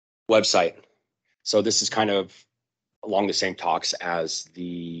 Website. So this is kind of along the same talks as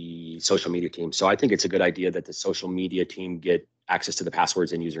the social media team. So I think it's a good idea that the social media team get access to the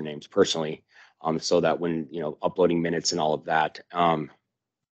passwords and usernames personally, so that when, uploading minutes and all of that,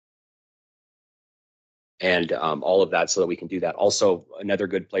 and all of that, so that we can do that. Also, another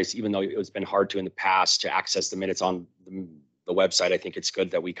good place, even though it's been hard to in the past to access the minutes on the website, I think it's good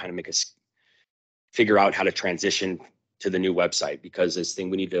that we kind of make us figure out how to transition to the new website, because this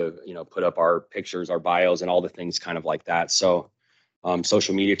thing we need to, put up our pictures, our bios, and all the things kind of like that. So,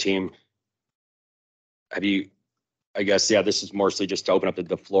 social media team, I guess, yeah, this is mostly just to open up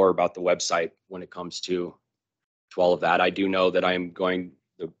the floor about the website when it comes to all of that. I do know that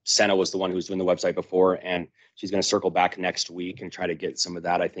Senna was the one who was doing the website before, and she's going to circle back next week and try to get some of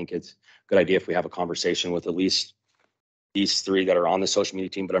that. I think it's a good idea if we have a conversation with at least these three that are on the social media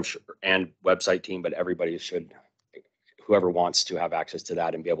team, but I'm sure, and website team, but everybody should, whoever wants to have access to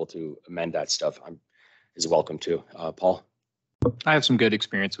that and be able to amend that stuff, is welcome to. Paul? I have some good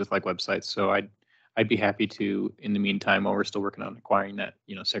experience with like websites, so I'd be happy to, in the meantime, while we're still working on acquiring that,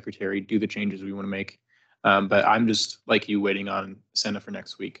 secretary, do the changes we want to make. But I'm just like you, waiting on Senna for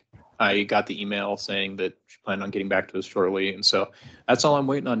next week. I got the email saying that she planned on getting back to us shortly, and so that's all I'm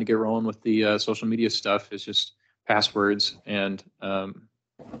waiting on to get rolling with the social media stuff. Is just passwords and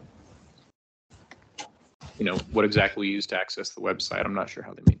what exactly we use to access the website. I'm not sure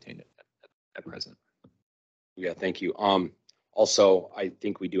how they maintain it at present. Yeah, thank you. Also, I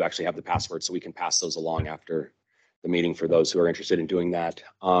think we do actually have the passwords, so we can pass those along after the meeting for those who are interested in doing that.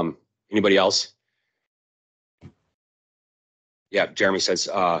 Anybody else? Yeah, Jeremy says,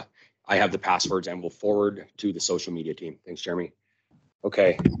 I have the passwords and will forward to the social media team. Thanks, Jeremy.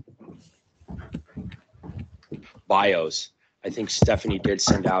 Okay. Bios. I think Stephanie did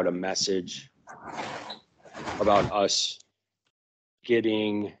send out a message about us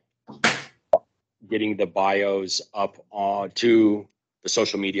getting the bios up to the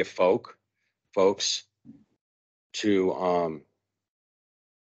social media folks to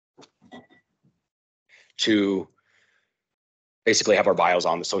basically have our bios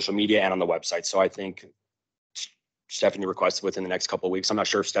on the social media and on the website. So I think Stephanie requested within the next couple of weeks. I'm not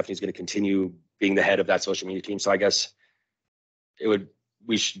sure if Stephanie's going to continue being the head of that social media team. So I guess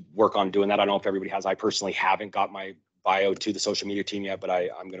we should work on doing that. I don't know if everybody has. I personally haven't got my bio to the social media team yet, but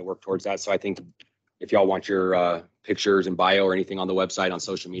I'm going to work towards that. So I think if y'all want your pictures and bio or anything on the website on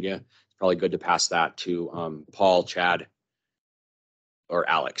social media, it's probably good to pass that to Paul, Chad, or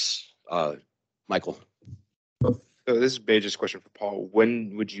Alex. Michael. So this is just a question for Paul.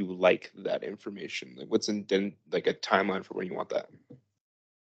 When would you like that information? Like, what's like a timeline for when you want that?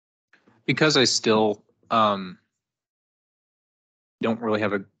 Because I still don't really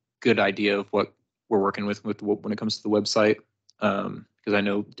have a good idea of what we're working with when it comes to the website, because I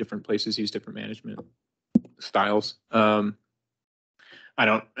know different places use different management styles. I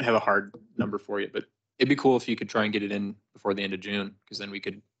don't have a hard number for you, but it'd be cool if you could try and get it in before the end of June, because then we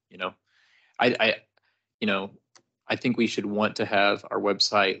could, I think we should want to have our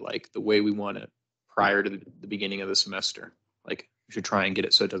website like the way we want it prior to the beginning of the semester. Like, we should try and get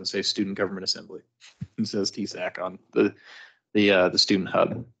it so it doesn't say Student Government Assembly. It says TSAC on the Student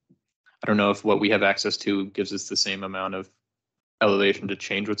Hub. I don't know if what we have access to gives us the same amount of elevation to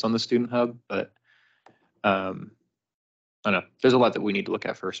change what's on the Student Hub, but I don't know. There's a lot that we need to look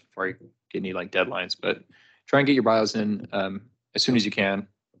at first before I get any like deadlines. But try and get your bios in as soon as you can.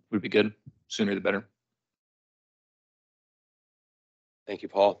 Would be good. Sooner the better. Thank you,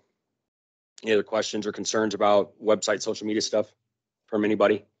 Paul. Any other questions or concerns about website, social media stuff from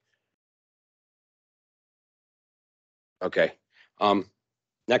anybody? Okay.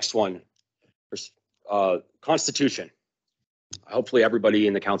 Next one, Constitution. Hopefully everybody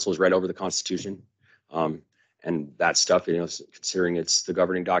in the council has read over the Constitution and that stuff, considering it's the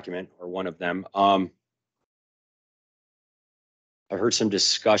governing document or one of them. I've heard some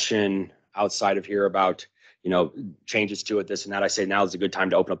discussion outside of here about, changes to it, this and that. I say now is a good time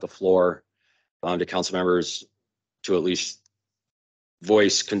to open up the floor to council members to at least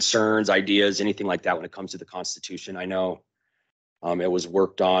voice concerns, ideas, anything like that when it comes to the Constitution. I know it was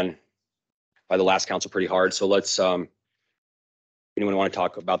worked on by the last council pretty hard. So let's, anyone want to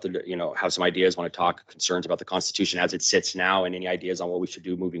talk about have some ideas, want to talk concerns about the Constitution as it sits now, and any ideas on what we should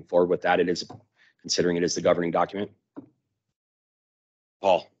do moving forward with that? It is, considering it is the governing document.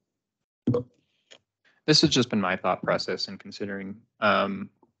 Paul. This has just been my thought process in considering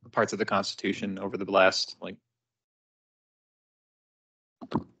parts of the Constitution over the last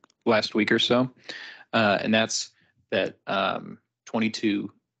week or so, and that's that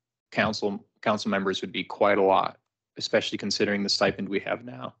 22 council members would be quite a lot, especially considering the stipend we have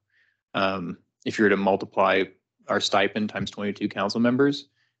now. if you were to multiply our stipend times 22 council members,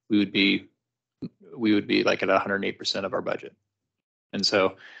 we would be like at 108% of our budget. And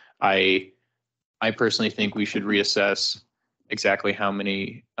so I personally think we should reassess exactly how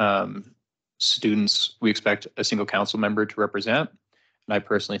many students we expect a single council member to represent. And I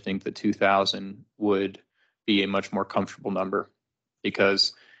personally think that 2,000 would be a much more comfortable number,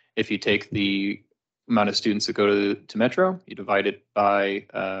 because if you take the amount of students that go to Metro, you divide it by,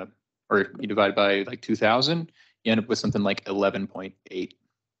 or you divide by like 2,000, you end up with something like 11.8.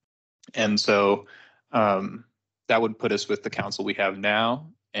 And so that would put us with the council we have now,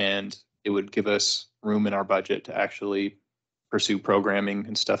 and it would give us room in our budget to actually pursue programming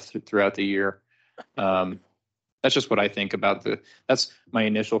and stuff throughout the year. That's just what I think about that's my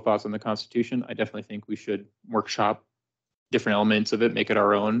initial thoughts on the Constitution. I definitely think we should workshop different elements of it, make it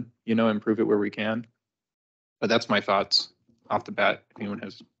our own, improve it where we can. But that's my thoughts off the bat, if anyone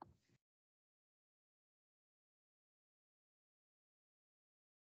has.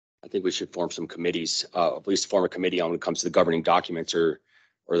 I think we should form some committees, at least form a committee on when it comes to the governing documents or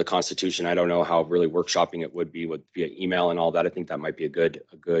the Constitution. I don't know how really workshopping it would be via email and all that. I think that might be a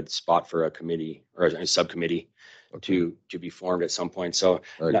good spot for a committee or a subcommittee to be formed at some point. So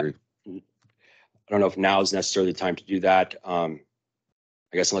I agree. I don't know if now is necessarily the time to do that. I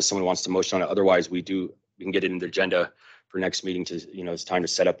guess unless someone wants to motion on it. Otherwise, we can get it in the agenda for next meeting to, it's time to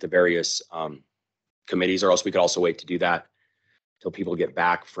set up the various committees, or else we could also wait to do that till people get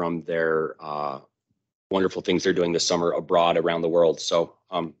back from their wonderful things they're doing this summer abroad around the world. So,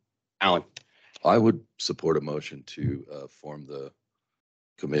 Alan. I would support a motion to form the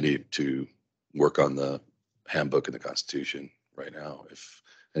committee to work on the handbook and the Constitution right now. If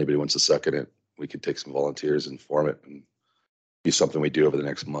anybody wants to second it, we could take some volunteers and form it and be something we do over the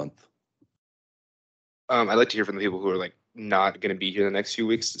next month. I'd like to hear from the people who are like not going to be here the next few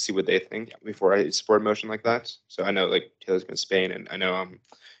weeks to see what they think before I support a motion like that. So I know like Taylor's been in Spain, and I know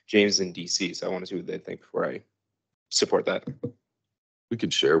James is in DC, so I want to see what they think before I support that. We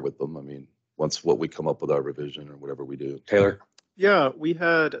could share with them. I mean, once what we come up with our revision or whatever we do. Taylor. Yeah, we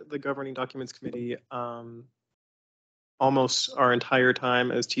had the governing documents committee almost our entire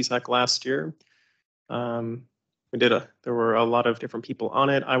time as TSAC last year. There were a lot of different people on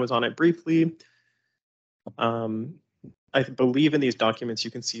it. I was on it briefly. I believe in these documents,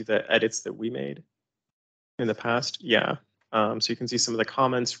 you can see the edits that we made in the past. Yeah. So you can see some of the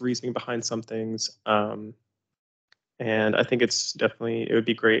comments, reasoning behind some things. And I think it would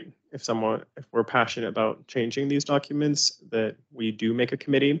be great if we're passionate about changing these documents, that we do make a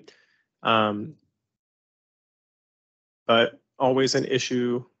committee. But always an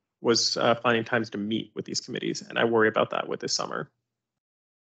issue was finding times to meet with these committees. And I worry about that with this summer.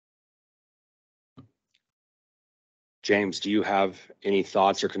 James, do you have any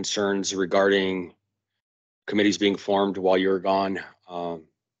thoughts or concerns regarding committees being formed while you're gone?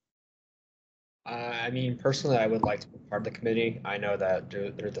 I mean, personally, I would like to be part of the committee. I know that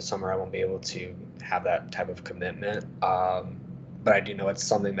through the summer, I won't be able to have that type of commitment. But I do know it's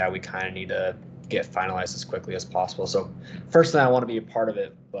something that we kind of need to get finalized as quickly as possible. So personally, I want to be a part of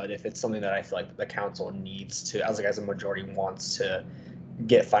it. But if it's something that I feel like the council needs to, as a majority wants to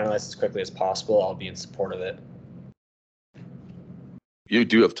get finalized as quickly as possible, I'll be in support of it. You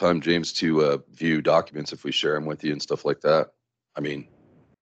do have time, James, to view documents if we share them with you and stuff like that. I mean,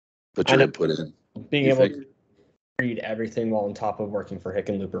 put your input in. Being able to read everything while on top of working for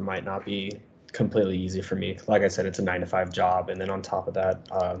Hickenlooper might not be completely easy for me. Like I said, it's a 9-to-5 job. And then on top of that,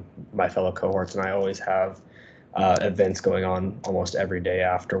 my fellow cohorts and I always have events going on almost every day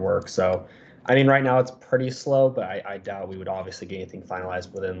after work. So, I mean, right now it's pretty slow, but I doubt we would obviously get anything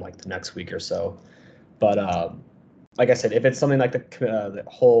finalized within like the next week or so. But like I said, if it's something like the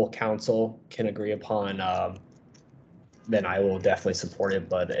whole council can agree upon, then I will definitely support it.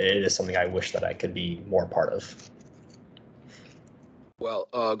 But it is something I wish that I could be more part of. Well,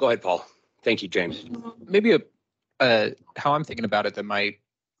 go ahead, Paul. Thank you, James. Maybe how I'm thinking about it that might,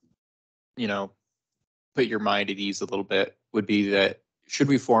 put your mind at ease a little bit would be that should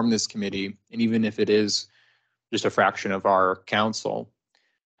we form this committee, and even if it is just a fraction of our council,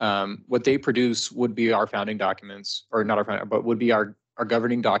 what they produce would be our founding documents, or not our founding, but would be our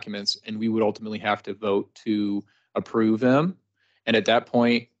governing documents, and we would ultimately have to vote to approve them. And at that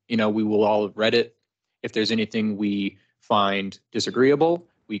point, we will all have read it. If there's anything we find disagreeable,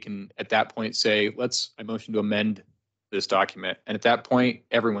 we can at that point say, I motion to amend this document. And at that point,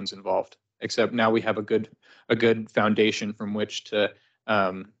 everyone's involved, except now we have a good foundation from which to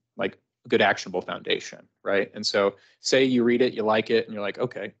a good actionable foundation, right? And so say you read it, you like it, and you're like,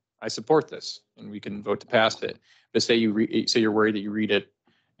 okay, I support this, and we can vote to pass it. But say you're worried that you read it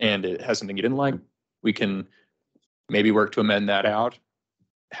and it has something you didn't like, we can maybe work to amend that out,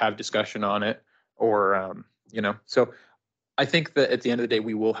 have discussion on it, or, so I think that at the end of the day,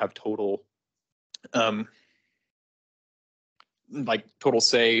 we will have total, total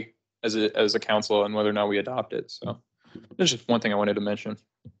say as a council on whether or not we adopt it. So there's just one thing I wanted to mention.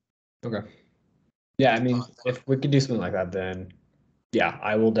 Okay. Yeah, I mean, if we could do something like that, then yeah,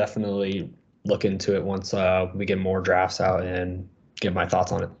 I will definitely look into it once we get more drafts out and give my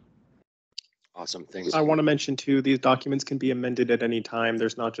thoughts on it. Awesome, thanks. I want to mention too, these documents can be amended at any time.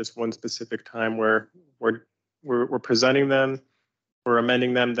 There's not just one specific time where we're presenting them, we're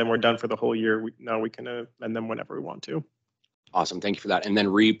amending them, then we're done for the whole year. Now we can amend them whenever we want to. Awesome, thank you for that. And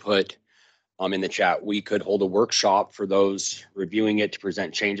then put in the chat, we could hold a workshop for those reviewing it to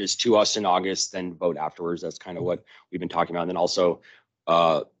present changes to us in August, then vote afterwards. That's kind of what we've been talking about. And then also,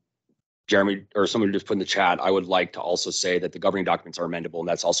 Jeremy or somebody just put in the chat, I would like to also say that the governing documents are amendable, and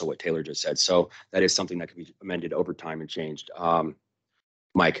that's also what Taylor just said. So that is something that can be amended over time and changed.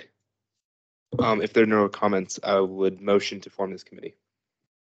 Mike. If there are no comments, I would motion to form this committee.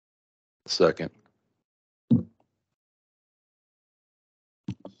 Second.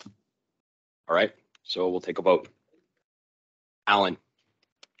 All right, so we'll take a vote. Alan.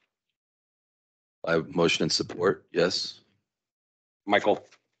 I have motion and support. Yes. Michael.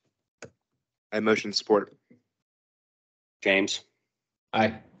 I motion support. James.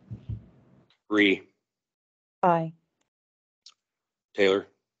 Aye. Bree. Aye. Taylor.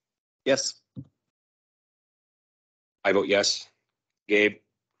 Yes. I vote yes. Gabe.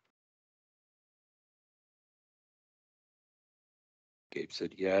 Gabe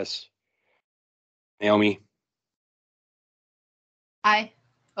said yes. Naomi. Aye.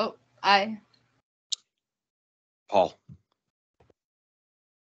 Oh, aye. Paul.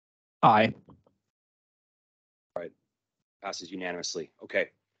 Aye. Passes unanimously. Okay.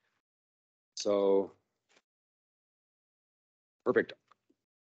 So perfect.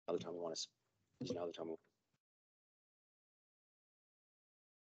 Now the time we want us. Is now the time.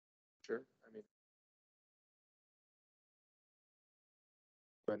 Sure. I mean,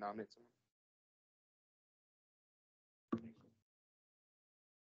 do I nominate someone?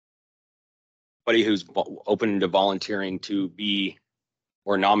 Anybody who's open to volunteering to be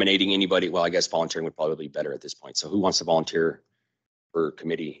or nominating anybody. Well, I guess volunteering would probably be better at this point. So who wants to volunteer for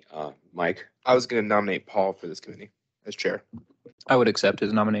committee? Mike? I was going to nominate Paul for this committee as chair. I would accept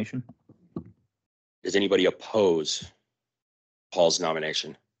his nomination. Does anybody oppose Paul's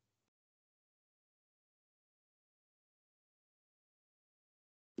nomination?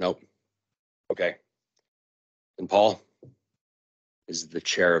 Nope. Okay. And Paul is the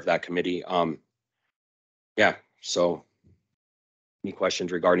chair of that committee. Yeah, so any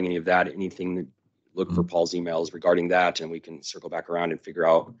questions regarding any of that, anything that look for Paul's emails regarding that, and we can circle back around and figure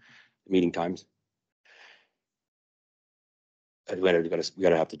out the meeting times. We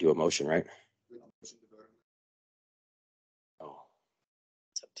gotta have to do a motion, right? Oh,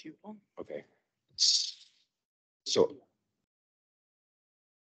 It's up to you, Paul. okay. So,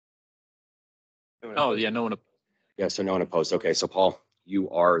 Oh, yeah, no one. yeah, so no one opposed. Okay, so Paul, you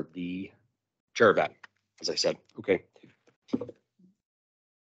are the chair of that, as I said. Okay.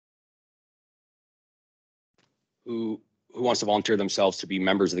 Who wants to volunteer themselves to be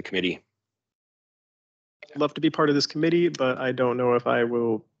members of the committee? I'd love to be part of this committee, but I don't know if I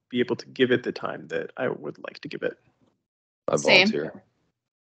will be able to give it the time that I would like to give it. I Same. volunteer.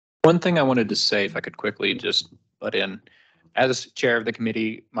 One thing I wanted to say, if I could quickly just butt in, as chair of the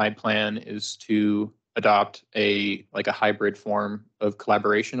committee, my plan is to adopt a hybrid form of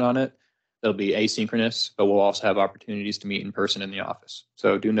collaboration on it. That'll be asynchronous, but we'll also have opportunities to meet in person in the office.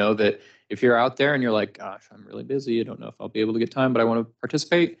 So do know that if you're out there and you're like, gosh, I'm really busy, I don't know if I'll be able to get time, but I want to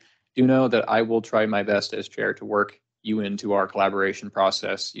participate, do know that I will try my best as chair to work you into our collaboration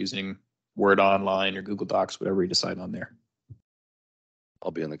process using Word Online or Google Docs, whatever you decide on there.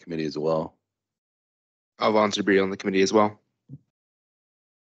 I'll be on the committee as well. I'll volunteer to be on the committee as well.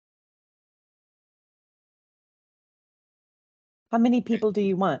 How many people do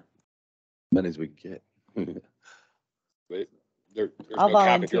you want? Many as we can get. Wait, there's I'll no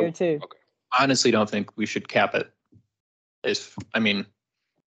cap if you're- volunteer too. Okay. I honestly don't think we should cap it. That's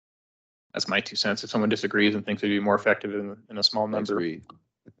my 2 cents. If someone disagrees and thinks it'd be more effective in a small number. Agree.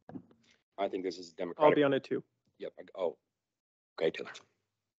 I think this is I'll democratic. be on it too. Yep. Oh, okay, Taylor.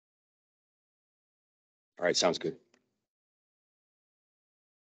 All right, sounds good.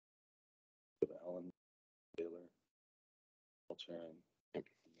 Alan, Taylor, Sharon. Yep.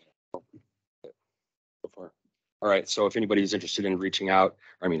 So far. All right, so if anybody's interested in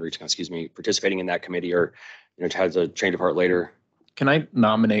participating in that committee, or has a change of heart later, Can I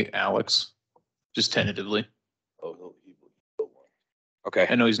nominate Alex just tentatively? Oh, no, he will. Okay,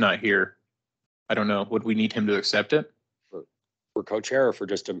 I know he's not here. I don't know. Would we need him to accept it? for co-chair or for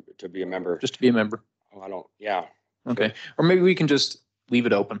just to be a member? Just to be a member? Oh, I don't, yeah. Okay. Or maybe we can just leave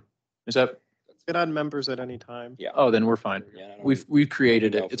it open. Is that, Get on members at any time. Yeah. oh, then we're fine. Yeah, I don't We've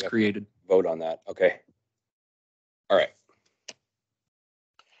created know it. if It's we have to created. vote on that. Okay. All right.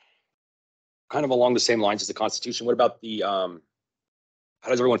 Kind of along the same lines as the Constitution, what about the, how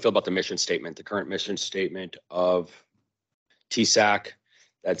does everyone feel about the mission statement, the current mission statement of TSAC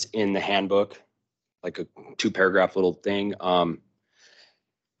that's in the handbook, like a 2-paragraph little thing?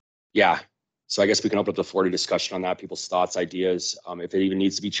 Yeah, so I guess we can open up the floor to discussion on that, people's thoughts, ideas, if it even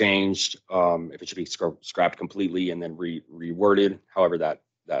needs to be changed, if it should be scrapped completely and then reworded, however that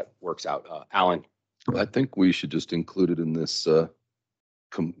works out. Alan? I think we should just include it in this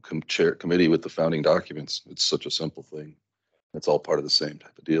chair committee with the founding documents. It's such a simple thing. It's all part of the same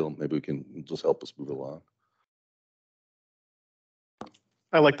type of deal. Maybe we can just help us move along.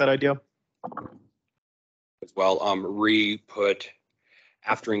 I like that idea. As well, re-put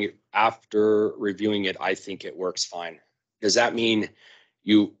after reviewing it, I think it works fine. Does that mean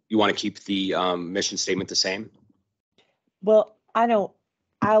you want to keep the mission statement the same? Well,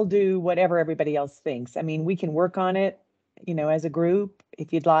 I'll do whatever everybody else thinks. I mean, we can work on it, as a group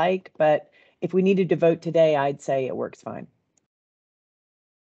if you'd like, but if we needed to vote today, I'd say it works fine.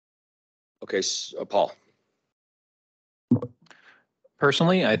 Okay, Paul.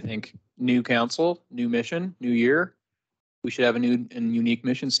 Personally, I think new council, new mission, new year, we should have a new and unique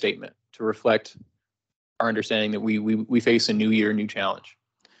mission statement to reflect our understanding that we face a new year, new challenge.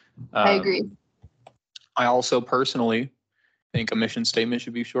 I agree. I also personally think a mission statement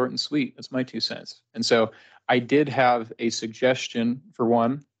should be short and sweet. That's my 2 cents. And so I did have a suggestion for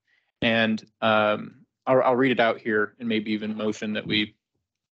one, and I'll read it out here and maybe even motion that we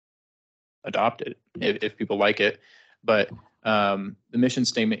adopt it if people like it. But the mission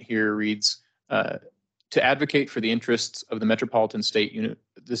statement here reads, to advocate for the interests of the Metropolitan State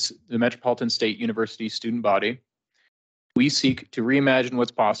University student body, we seek to reimagine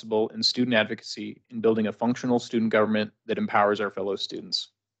what's possible in student advocacy in building a functional student government that empowers our fellow students.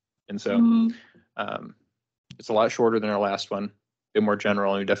 And so it's a lot shorter than our last one, a bit more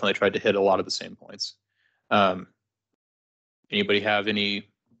general, and we definitely tried to hit a lot of the same points.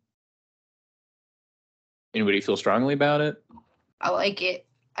 Anybody feel strongly about it? I like it.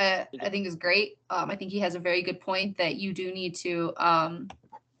 I think it's great. I think he has a very good point that you do need to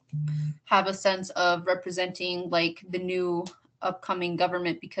have a sense of representing like the new upcoming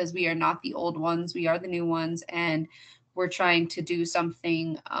government, because we are not the old ones, we are the new ones, and we're trying to do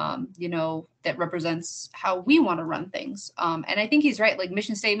something that represents how we want to run things. And I think he's right. Like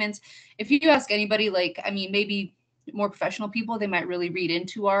mission statements, if you ask anybody, maybe more professional people, they might really read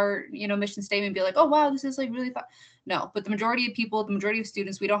into our mission statement and be like, oh wow, this is like really fun. No, but the majority of people, the majority of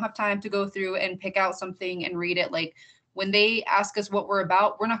students, we don't have time to go through and pick out something and read it. Like when they ask us what we're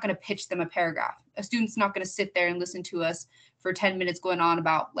about, we're not going to pitch them a paragraph. A student's not going to sit there and listen to us for 10 minutes going on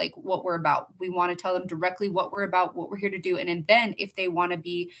about like what we're about. We want to tell them directly what we're about, what we're here to do. And then if they want to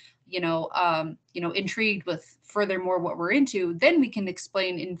be, intrigued with furthermore what we're into, then we can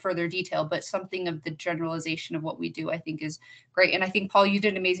explain in further detail. But something of the generalization of what we do, I think is great. And I think, Paul, you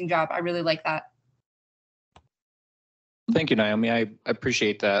did an amazing job. I really like that. Thank you, Naomi. I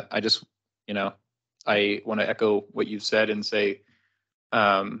appreciate that. I just, I want to echo what you've said and say,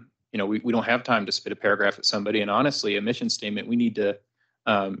 we don't have time to spit a paragraph at somebody. And honestly, a mission statement, we need to,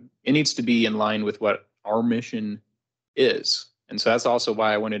 it needs to be in line with what our mission is. And so that's also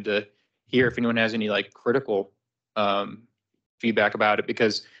why I wanted to hear if anyone has any like critical feedback about it,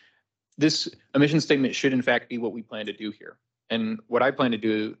 because a mission statement should in fact be what we plan to do here. And what I plan to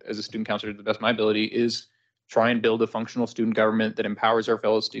do as a student councilor to the best of my ability is try and build a functional student government that empowers our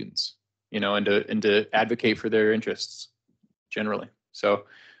fellow students, and to advocate for their interests generally. So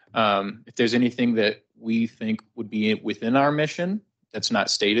if there's anything that we think would be within our mission that's not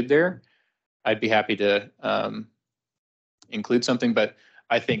stated there, I'd be happy to include something. But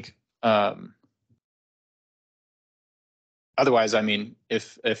I think otherwise, I mean,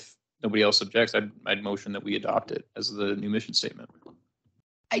 if nobody else objects, I'd motion that we adopt it as the new mission statement.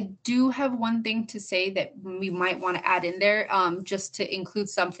 I do have one thing to say that we might want to add in there, just to include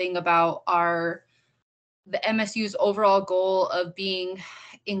something about the MSU's overall goal of being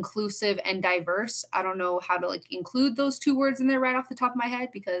inclusive and diverse. I don't know how to like include those 2 words in there right off the top of my head,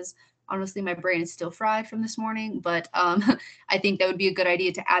 because honestly, my brain is still fried from this morning. But I think that would be a good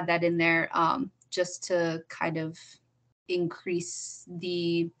idea to add that in there, just to kind of increase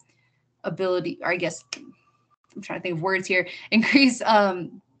the ability, or I guess I'm trying to think of words here, increase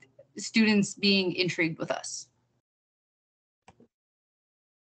students being intrigued with us.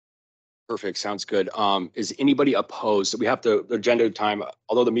 Perfect. Sounds good. Is anybody opposed? So we have the agenda time,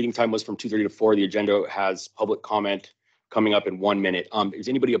 although the meeting time was from 2:30 to 4, the agenda has public comment coming up in 1 minute. Is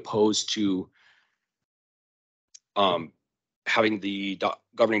anybody opposed to having the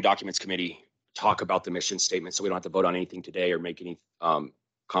governing documents committee talk about the mission statement so we don't have to vote on anything today or make any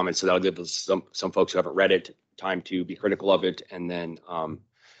comments? So that'll give us some folks who haven't read it time to be critical of it, and then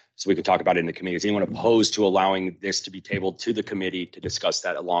so we can talk about it in the committee. Is anyone opposed to allowing this to be tabled to the committee to discuss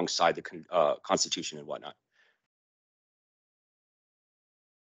that alongside the Constitution and whatnot?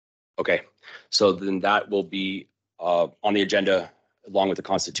 Okay, so then that will be on the agenda along with the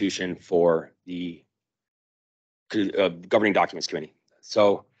Constitution for the Governing Documents Committee.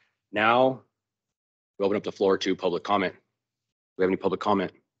 So now we open up the floor to public comment. Do we have any public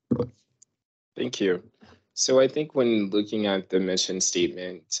comment? Thank you. So I think when looking at the mission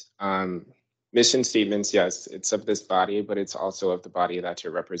statement, mission statements, yes, it's of this body, but it's also of the body that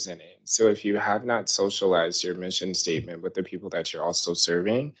you're representing. So if you have not socialized your mission statement with the people that you're also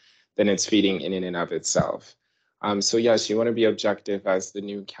serving, then it's feeding in and of itself. So yes, you want to be objective as the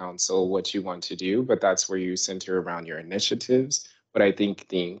new council, what you want to do, but that's where you center around your initiatives. But I think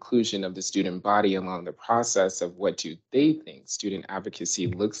the inclusion of the student body along the process of what do they think student advocacy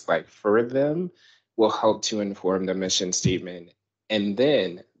looks like for them will help to inform the mission statement, and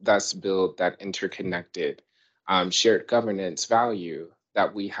then thus build that interconnected shared governance value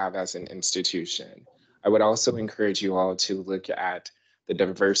that we have as an institution. I would also encourage you all to look at the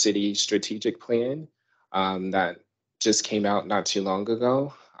diversity strategic plan that just came out not too long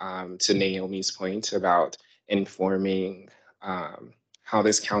ago, to Naomi's point about informing how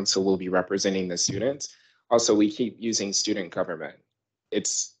this council will be representing the students. Also, we keep using student government.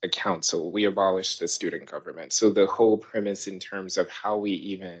 It's a council. We abolished the student government. So the whole premise in terms of how we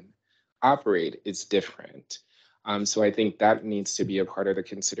even operate is different. So I think that needs to be a part of the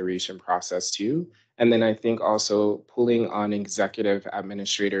consideration process too. And then I think also pulling on executive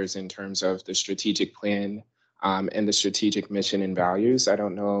administrators in terms of the strategic plan and the strategic mission and values. I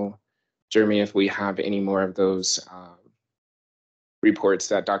don't know, Jeremy, if we have any more of those reports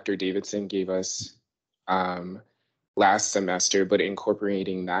that Dr. Davidson gave us last semester, but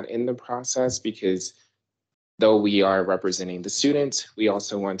incorporating that in the process, because though we are representing the students, we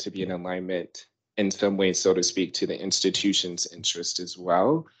also want to be in alignment in some ways, so to speak, to the institution's interest as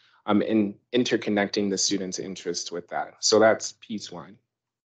well, in interconnecting the students' interest with that. So that's piece one.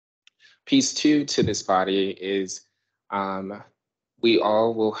 Piece two to this body is we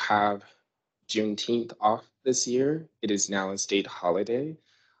all will have Juneteenth off this year. It is now a state holiday.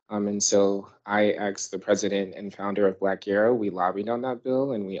 And so I asked the president and founder of Black Arrow, we lobbied on that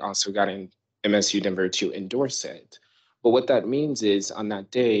bill, and we also got in MSU Denver to endorse it. But what that means is on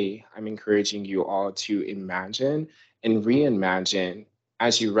that day, I'm encouraging you all to imagine and reimagine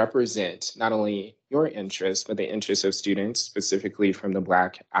as you represent not only your interests, but the interests of students, specifically from the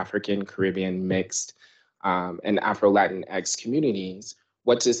Black, African, Caribbean, mixed, and Afro-Latinx communities.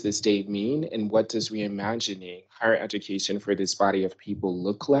 What does this day mean, and what does reimagining higher education for this body of people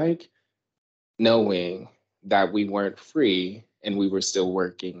look like, knowing that we weren't free and we were still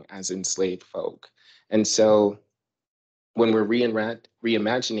working as enslaved folk? And so when we're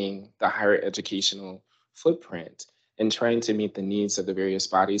reimagining the higher educational footprint and trying to meet the needs of the various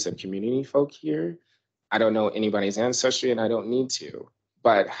bodies of community folk here, I don't know anybody's ancestry and I don't need to,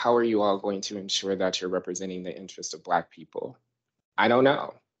 but how are you all going to ensure that you're representing the interests of Black people? I don't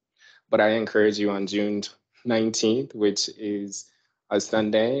know, but I encourage you on June 19th, which is a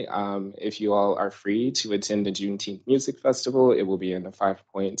Sunday, if you all are free to attend the Juneteenth Music Festival. It will be in the 5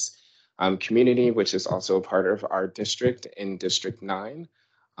 Points community, which is also a part of our district in District 9.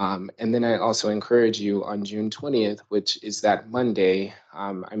 And then I also encourage you on June 20th, which is that Monday,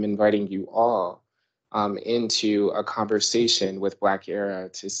 I'm inviting you all into a conversation with Black Era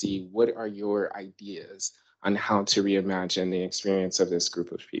to see what are your ideas on how to reimagine the experience of this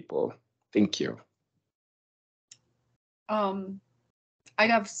group of people. Thank you. I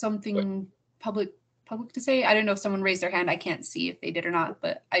have something public to say. I don't know if someone raised their hand. I can't see if they did or not,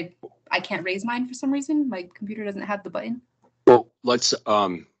 but I can't raise mine for some reason. My computer doesn't have the button. Well, let's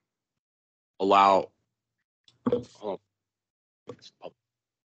allow.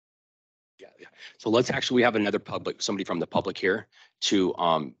 Yeah. So let's actually, we have another somebody from the public here to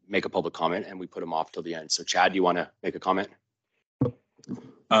make a public comment, and we put them off till the end. So Chad, do you want to make a comment?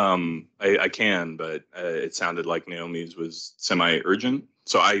 I can, but it sounded like Naomi's was semi-urgent.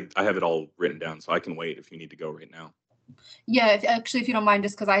 So I have it all written down, so I can wait if you need to go right now. Yeah, actually, if you don't mind,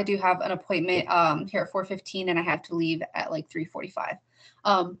 just because I do have an appointment here at 4:15 and I have to leave at like 3:45.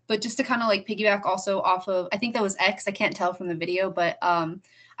 But just to kind of like piggyback also off of, I think that was X, I can't tell from the video, but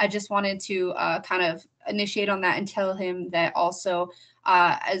I just wanted to kind of initiate on that and tell him that also,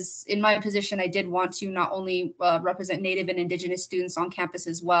 as in my position, I did want to not only represent Native and Indigenous students on campus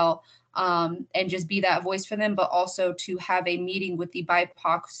as well, and just be that voice for them, but also to have a meeting with the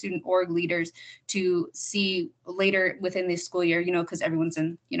BIPOC student org leaders to see later within this school year, because everyone's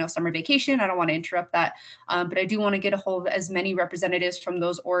in, summer vacation. I don't want to interrupt that. But I do want to get a hold of as many representatives from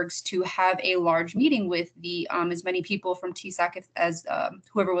those orgs to have a large meeting with the as many people from TSAC as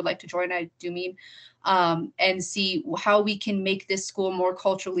whoever would like to join, I do mean, and see how we can make this school more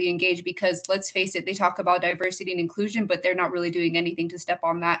culturally engaged, because let's face it, they talk about diversity and inclusion, but they're not really doing anything to step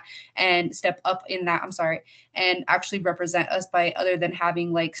on that and step up in that, and actually represent us by other than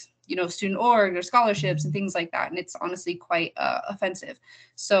having like, student org or scholarships and things like that. And it's honestly quite offensive.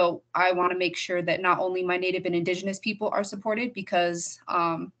 So I want to make sure that not only my Native and Indigenous people are supported, because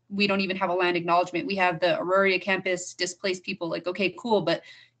we don't even have a land acknowledgement. We have the Aurora campus displaced people, like, okay, cool, but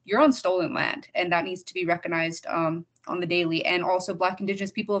you're on stolen land, and that needs to be recognized on the daily. And also Black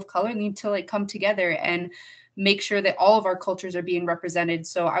Indigenous people of color need to like come together and make sure that all of our cultures are being represented.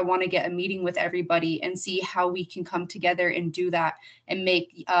 So I want to get a meeting with everybody and see how we can come together and do that and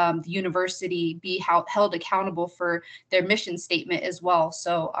make the university be held accountable for their mission statement as well.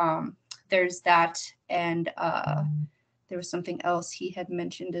 So there's that. And there was something else he had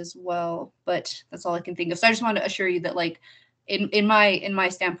mentioned as well, but that's all I can think of. So I just want to assure you that like, in my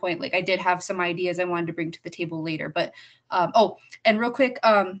standpoint, like I did have some ideas I wanted to bring to the table later, but and real quick,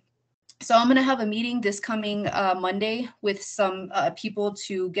 so I'm going to have a meeting this coming Monday with some people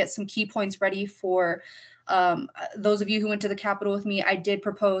to get some key points ready for those of you who went to the Capitol with me. I did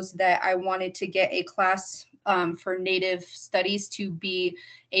propose that I wanted to get a class for Native Studies to be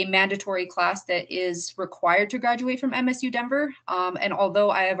a mandatory class that is required to graduate from MSU Denver. And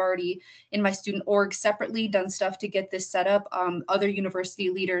although I have already in my student org separately done stuff to get this set up, other university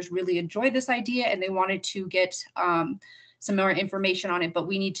leaders really enjoyed this idea and they wanted to get some more information on it. But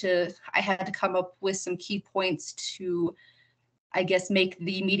I had to come up with some key points to, I guess, make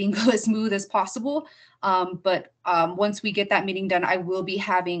the meeting go as smooth as possible. But once we get that meeting done, I will be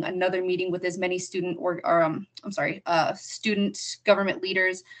having another meeting with as many student government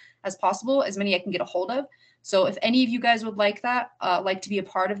leaders as possible, as many I can get a hold of. So if any of you guys would like that, like to be a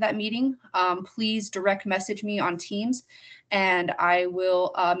part of that meeting, please direct message me on Teams, and I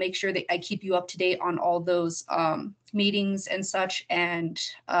will make sure that I keep you up to date on all those meetings and such, and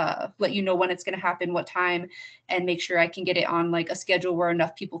let you know when it's going to happen, what time, and make sure I can get it on like a schedule where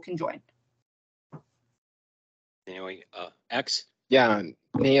enough people can join. Anyway, X? Yeah, Do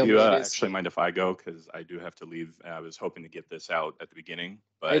Naomi, you it is- actually mind if I go? Because I do have to leave. I was hoping to get this out at the beginning,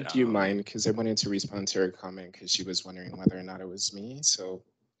 but I do mind because I wanted to respond to her comment because she was wondering whether or not it was me. So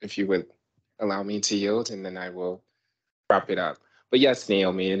if you would allow me to yield, and then I will wrap it up. But yes,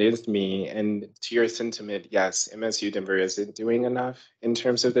 Naomi, it is me. And to your sentiment, yes, MSU Denver isn't doing enough in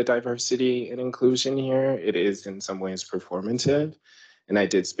terms of the diversity and inclusion here. It is in some ways performative. And I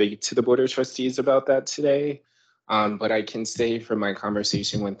did speak to the Board of Trustees about that today. But I can say from my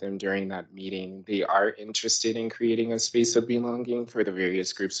conversation with them during that meeting, they are interested in creating a space of belonging for the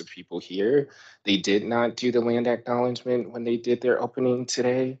various groups of people here. They did not do the land acknowledgement when they did their opening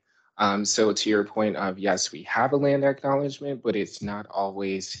today. So to your point of, yes, we have a land acknowledgement, but it's not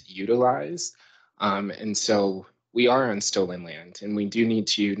always utilized. And so we are on stolen land, and we do need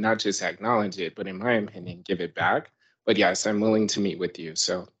to not just acknowledge it, but in my opinion, give it back. But yes, I'm willing to meet with you.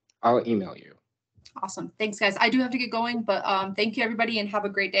 So I'll email you. Awesome. Thanks, guys. I do have to get going, but thank you, everybody, and have a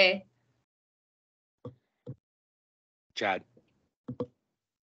great day. Chad?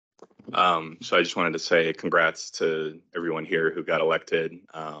 So I just wanted to say congrats to everyone here who got elected.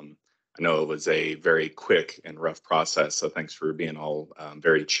 I know it was a very quick and rough process, so thanks for being all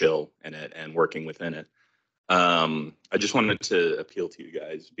very chill in it and working within it. I just wanted to appeal to you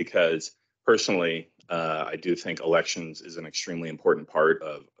guys because personally, I do think elections is an extremely important part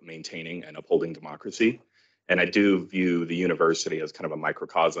of maintaining and upholding democracy. And I do view the university as kind of a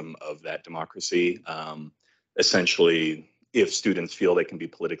microcosm of that democracy. Essentially, if students feel they can be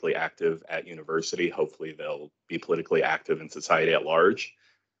politically active at university, hopefully they'll be politically active in society at large.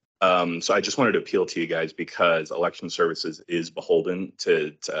 So I just wanted to appeal to you guys because election services is beholden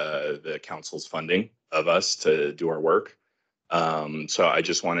to the council's funding of us to do our work. So I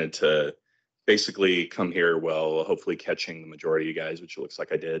just wanted to basically come here, well, hopefully catching the majority of you guys, which it looks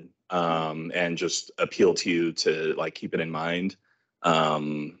like I did, and just appeal to you to like keep it in mind.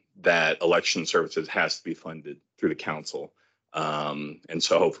 that election services has to be funded through the council. And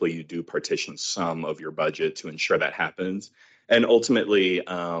so hopefully you do partition some of your budget to ensure that happens. And ultimately,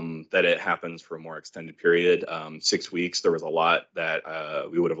 that it happens for a more extended period. 6 weeks, there was a lot that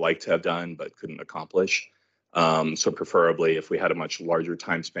we would have liked to have done, but couldn't accomplish. So preferably, if we had a much larger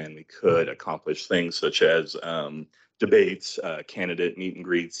time span, we could accomplish things such as debates, candidate meet and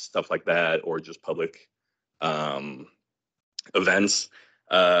greets, stuff like that, or just public events.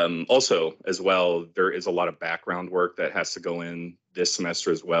 Also, as well, there is a lot of background work that has to go in this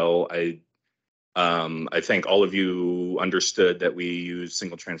semester as well. I think all of you understood that we use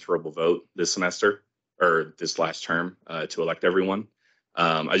single transferable vote this semester or this last term to elect everyone.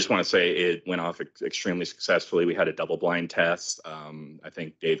 I just want to say it went off extremely successfully. We had a double blind test. I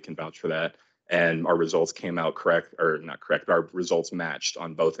think Dave can vouch for that. And our results came out correct, or not correct, our results matched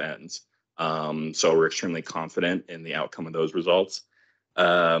on both ends. So we're extremely confident in the outcome of those results.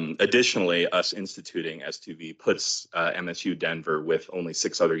 Additionally, us instituting S2V puts MSU Denver with only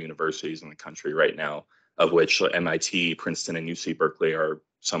 6 other universities in the country right now, of which MIT, Princeton, and UC Berkeley are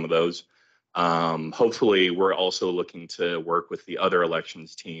some of those. Hopefully, we're also looking to work with the other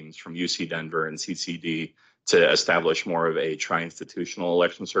elections teams from UC Denver and CCD to establish more of a tri-institutional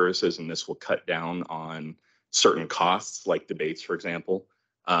election services, and this will cut down on certain costs like debates, for example,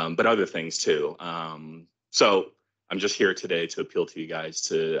 but other things too. So I'm just here today to appeal to you guys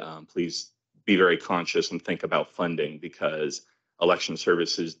to please be very conscious and think about funding, because election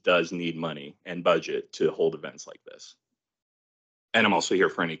services does need money and budget to hold events like this. And I'm also here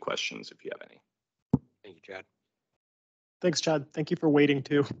for any questions if you have any. Thank you, Chad. Thanks, Chad. Thank you for waiting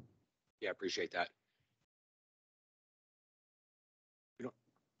too. Yeah, appreciate that.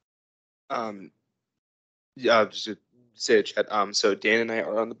 Yeah, just to say it, Chad. So Dan and I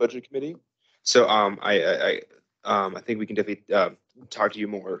are on the budget committee. So I think we can definitely talk to you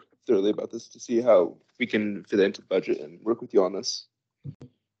more thoroughly about this to see how we can fit that into the budget and work with you on this.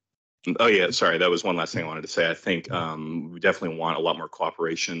 Oh yeah, sorry, that was one last thing I wanted to say. I think we definitely want a lot more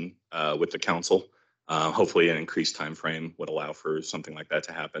cooperation with the council. Hopefully an increased time frame would allow for something like that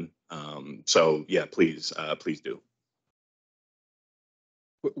to happen. So yeah, please do.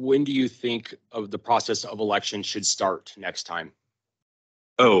 When do you think of the process of election should start next time?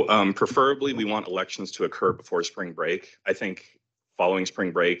 Oh, preferably we want elections to occur before spring break. I think following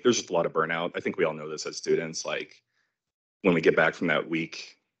spring break, there's just a lot of burnout. I think we all know this as students. Like when we get back from that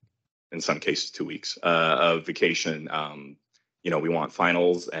week, in some cases 2 weeks of vacation, we want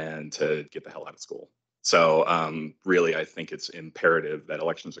finals and to get the hell out of school. So really, I think it's imperative that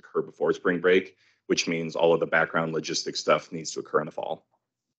elections occur before spring break, which means all of the background logistics stuff needs to occur in the fall.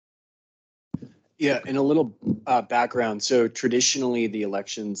 Yeah, and a little background. So traditionally, the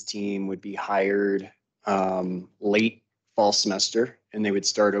elections team would be hired late fall semester, and they would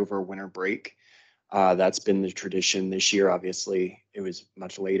start over winter break. That's been the tradition this year. Obviously, it was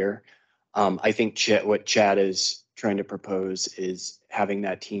much later. I think what Chad is trying to propose is having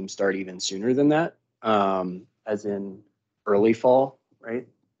that team start even sooner than that, as in early fall, right?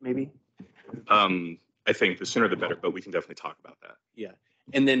 Maybe. I think the sooner the better, but we can definitely talk about that. Yeah,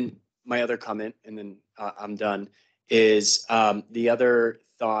 and then my other comment, and then I'm done, is the other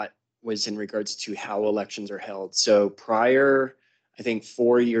thought was in regards to how elections are held. So prior, I think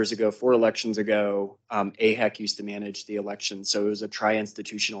 4 elections ago, AHEC used to manage the election. So it was a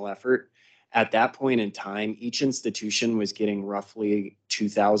tri-institutional effort. At that point in time, each institution was getting roughly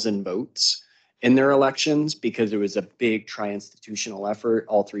 2,000 votes in their elections because it was a big tri-institutional effort.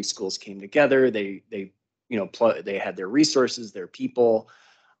 All 3 schools came together. They had their resources, their people.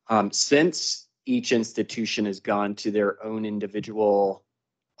 Since each institution has gone to their own individual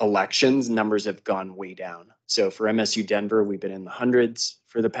elections, numbers have gone way down. So for MSU Denver, we've been in the hundreds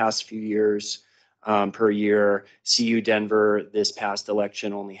for the past few years per year. CU Denver, this past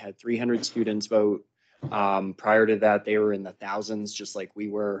election, only had 300 students vote. Prior to that, they were in the thousands, just like we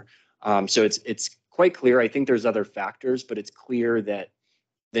were. So it's quite clear. I think there's other factors, but it's clear that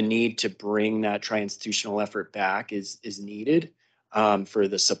the need to bring that tri-institutional effort back is needed. For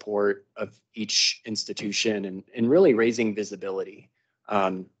the support of each institution and really raising visibility.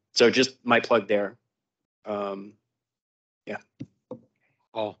 So just my plug there. Yeah.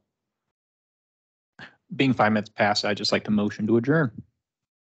 Oh, Being 5 minutes past, I'd just like to motion to adjourn.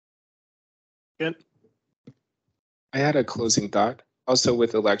 Good. I had a closing thought. Also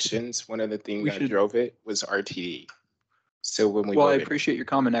with elections, one of the things that drove it was RTD. So when we Well, I voted, appreciate your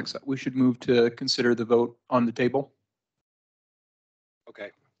comment, X. We should move to consider the vote on the table. okay.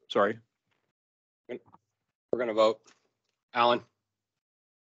 Sorry. We're going to vote. Alan?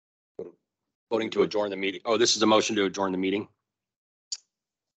 Voting to adjourn the meeting. Oh, this is a motion to adjourn the meeting.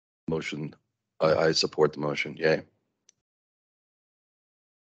 Motion, I support the motion. Yay.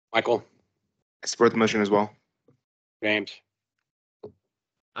 Michael, I support the motion as well. James,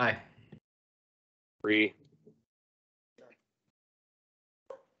 Aye. Bree,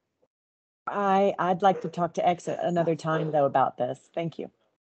 I'd like to talk to X another time though about this. Thank you.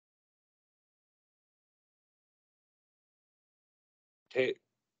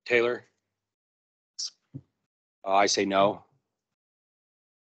 Taylor. I say no.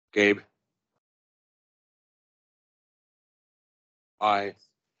 Gabe. Aye.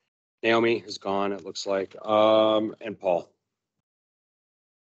 Naomi is gone, it looks like. And Paul.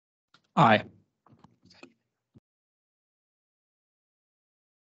 Aye.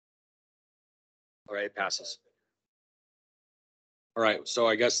 All right, it passes. All right, so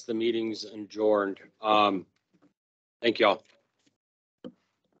I guess the meeting's adjourned. Thank y'all.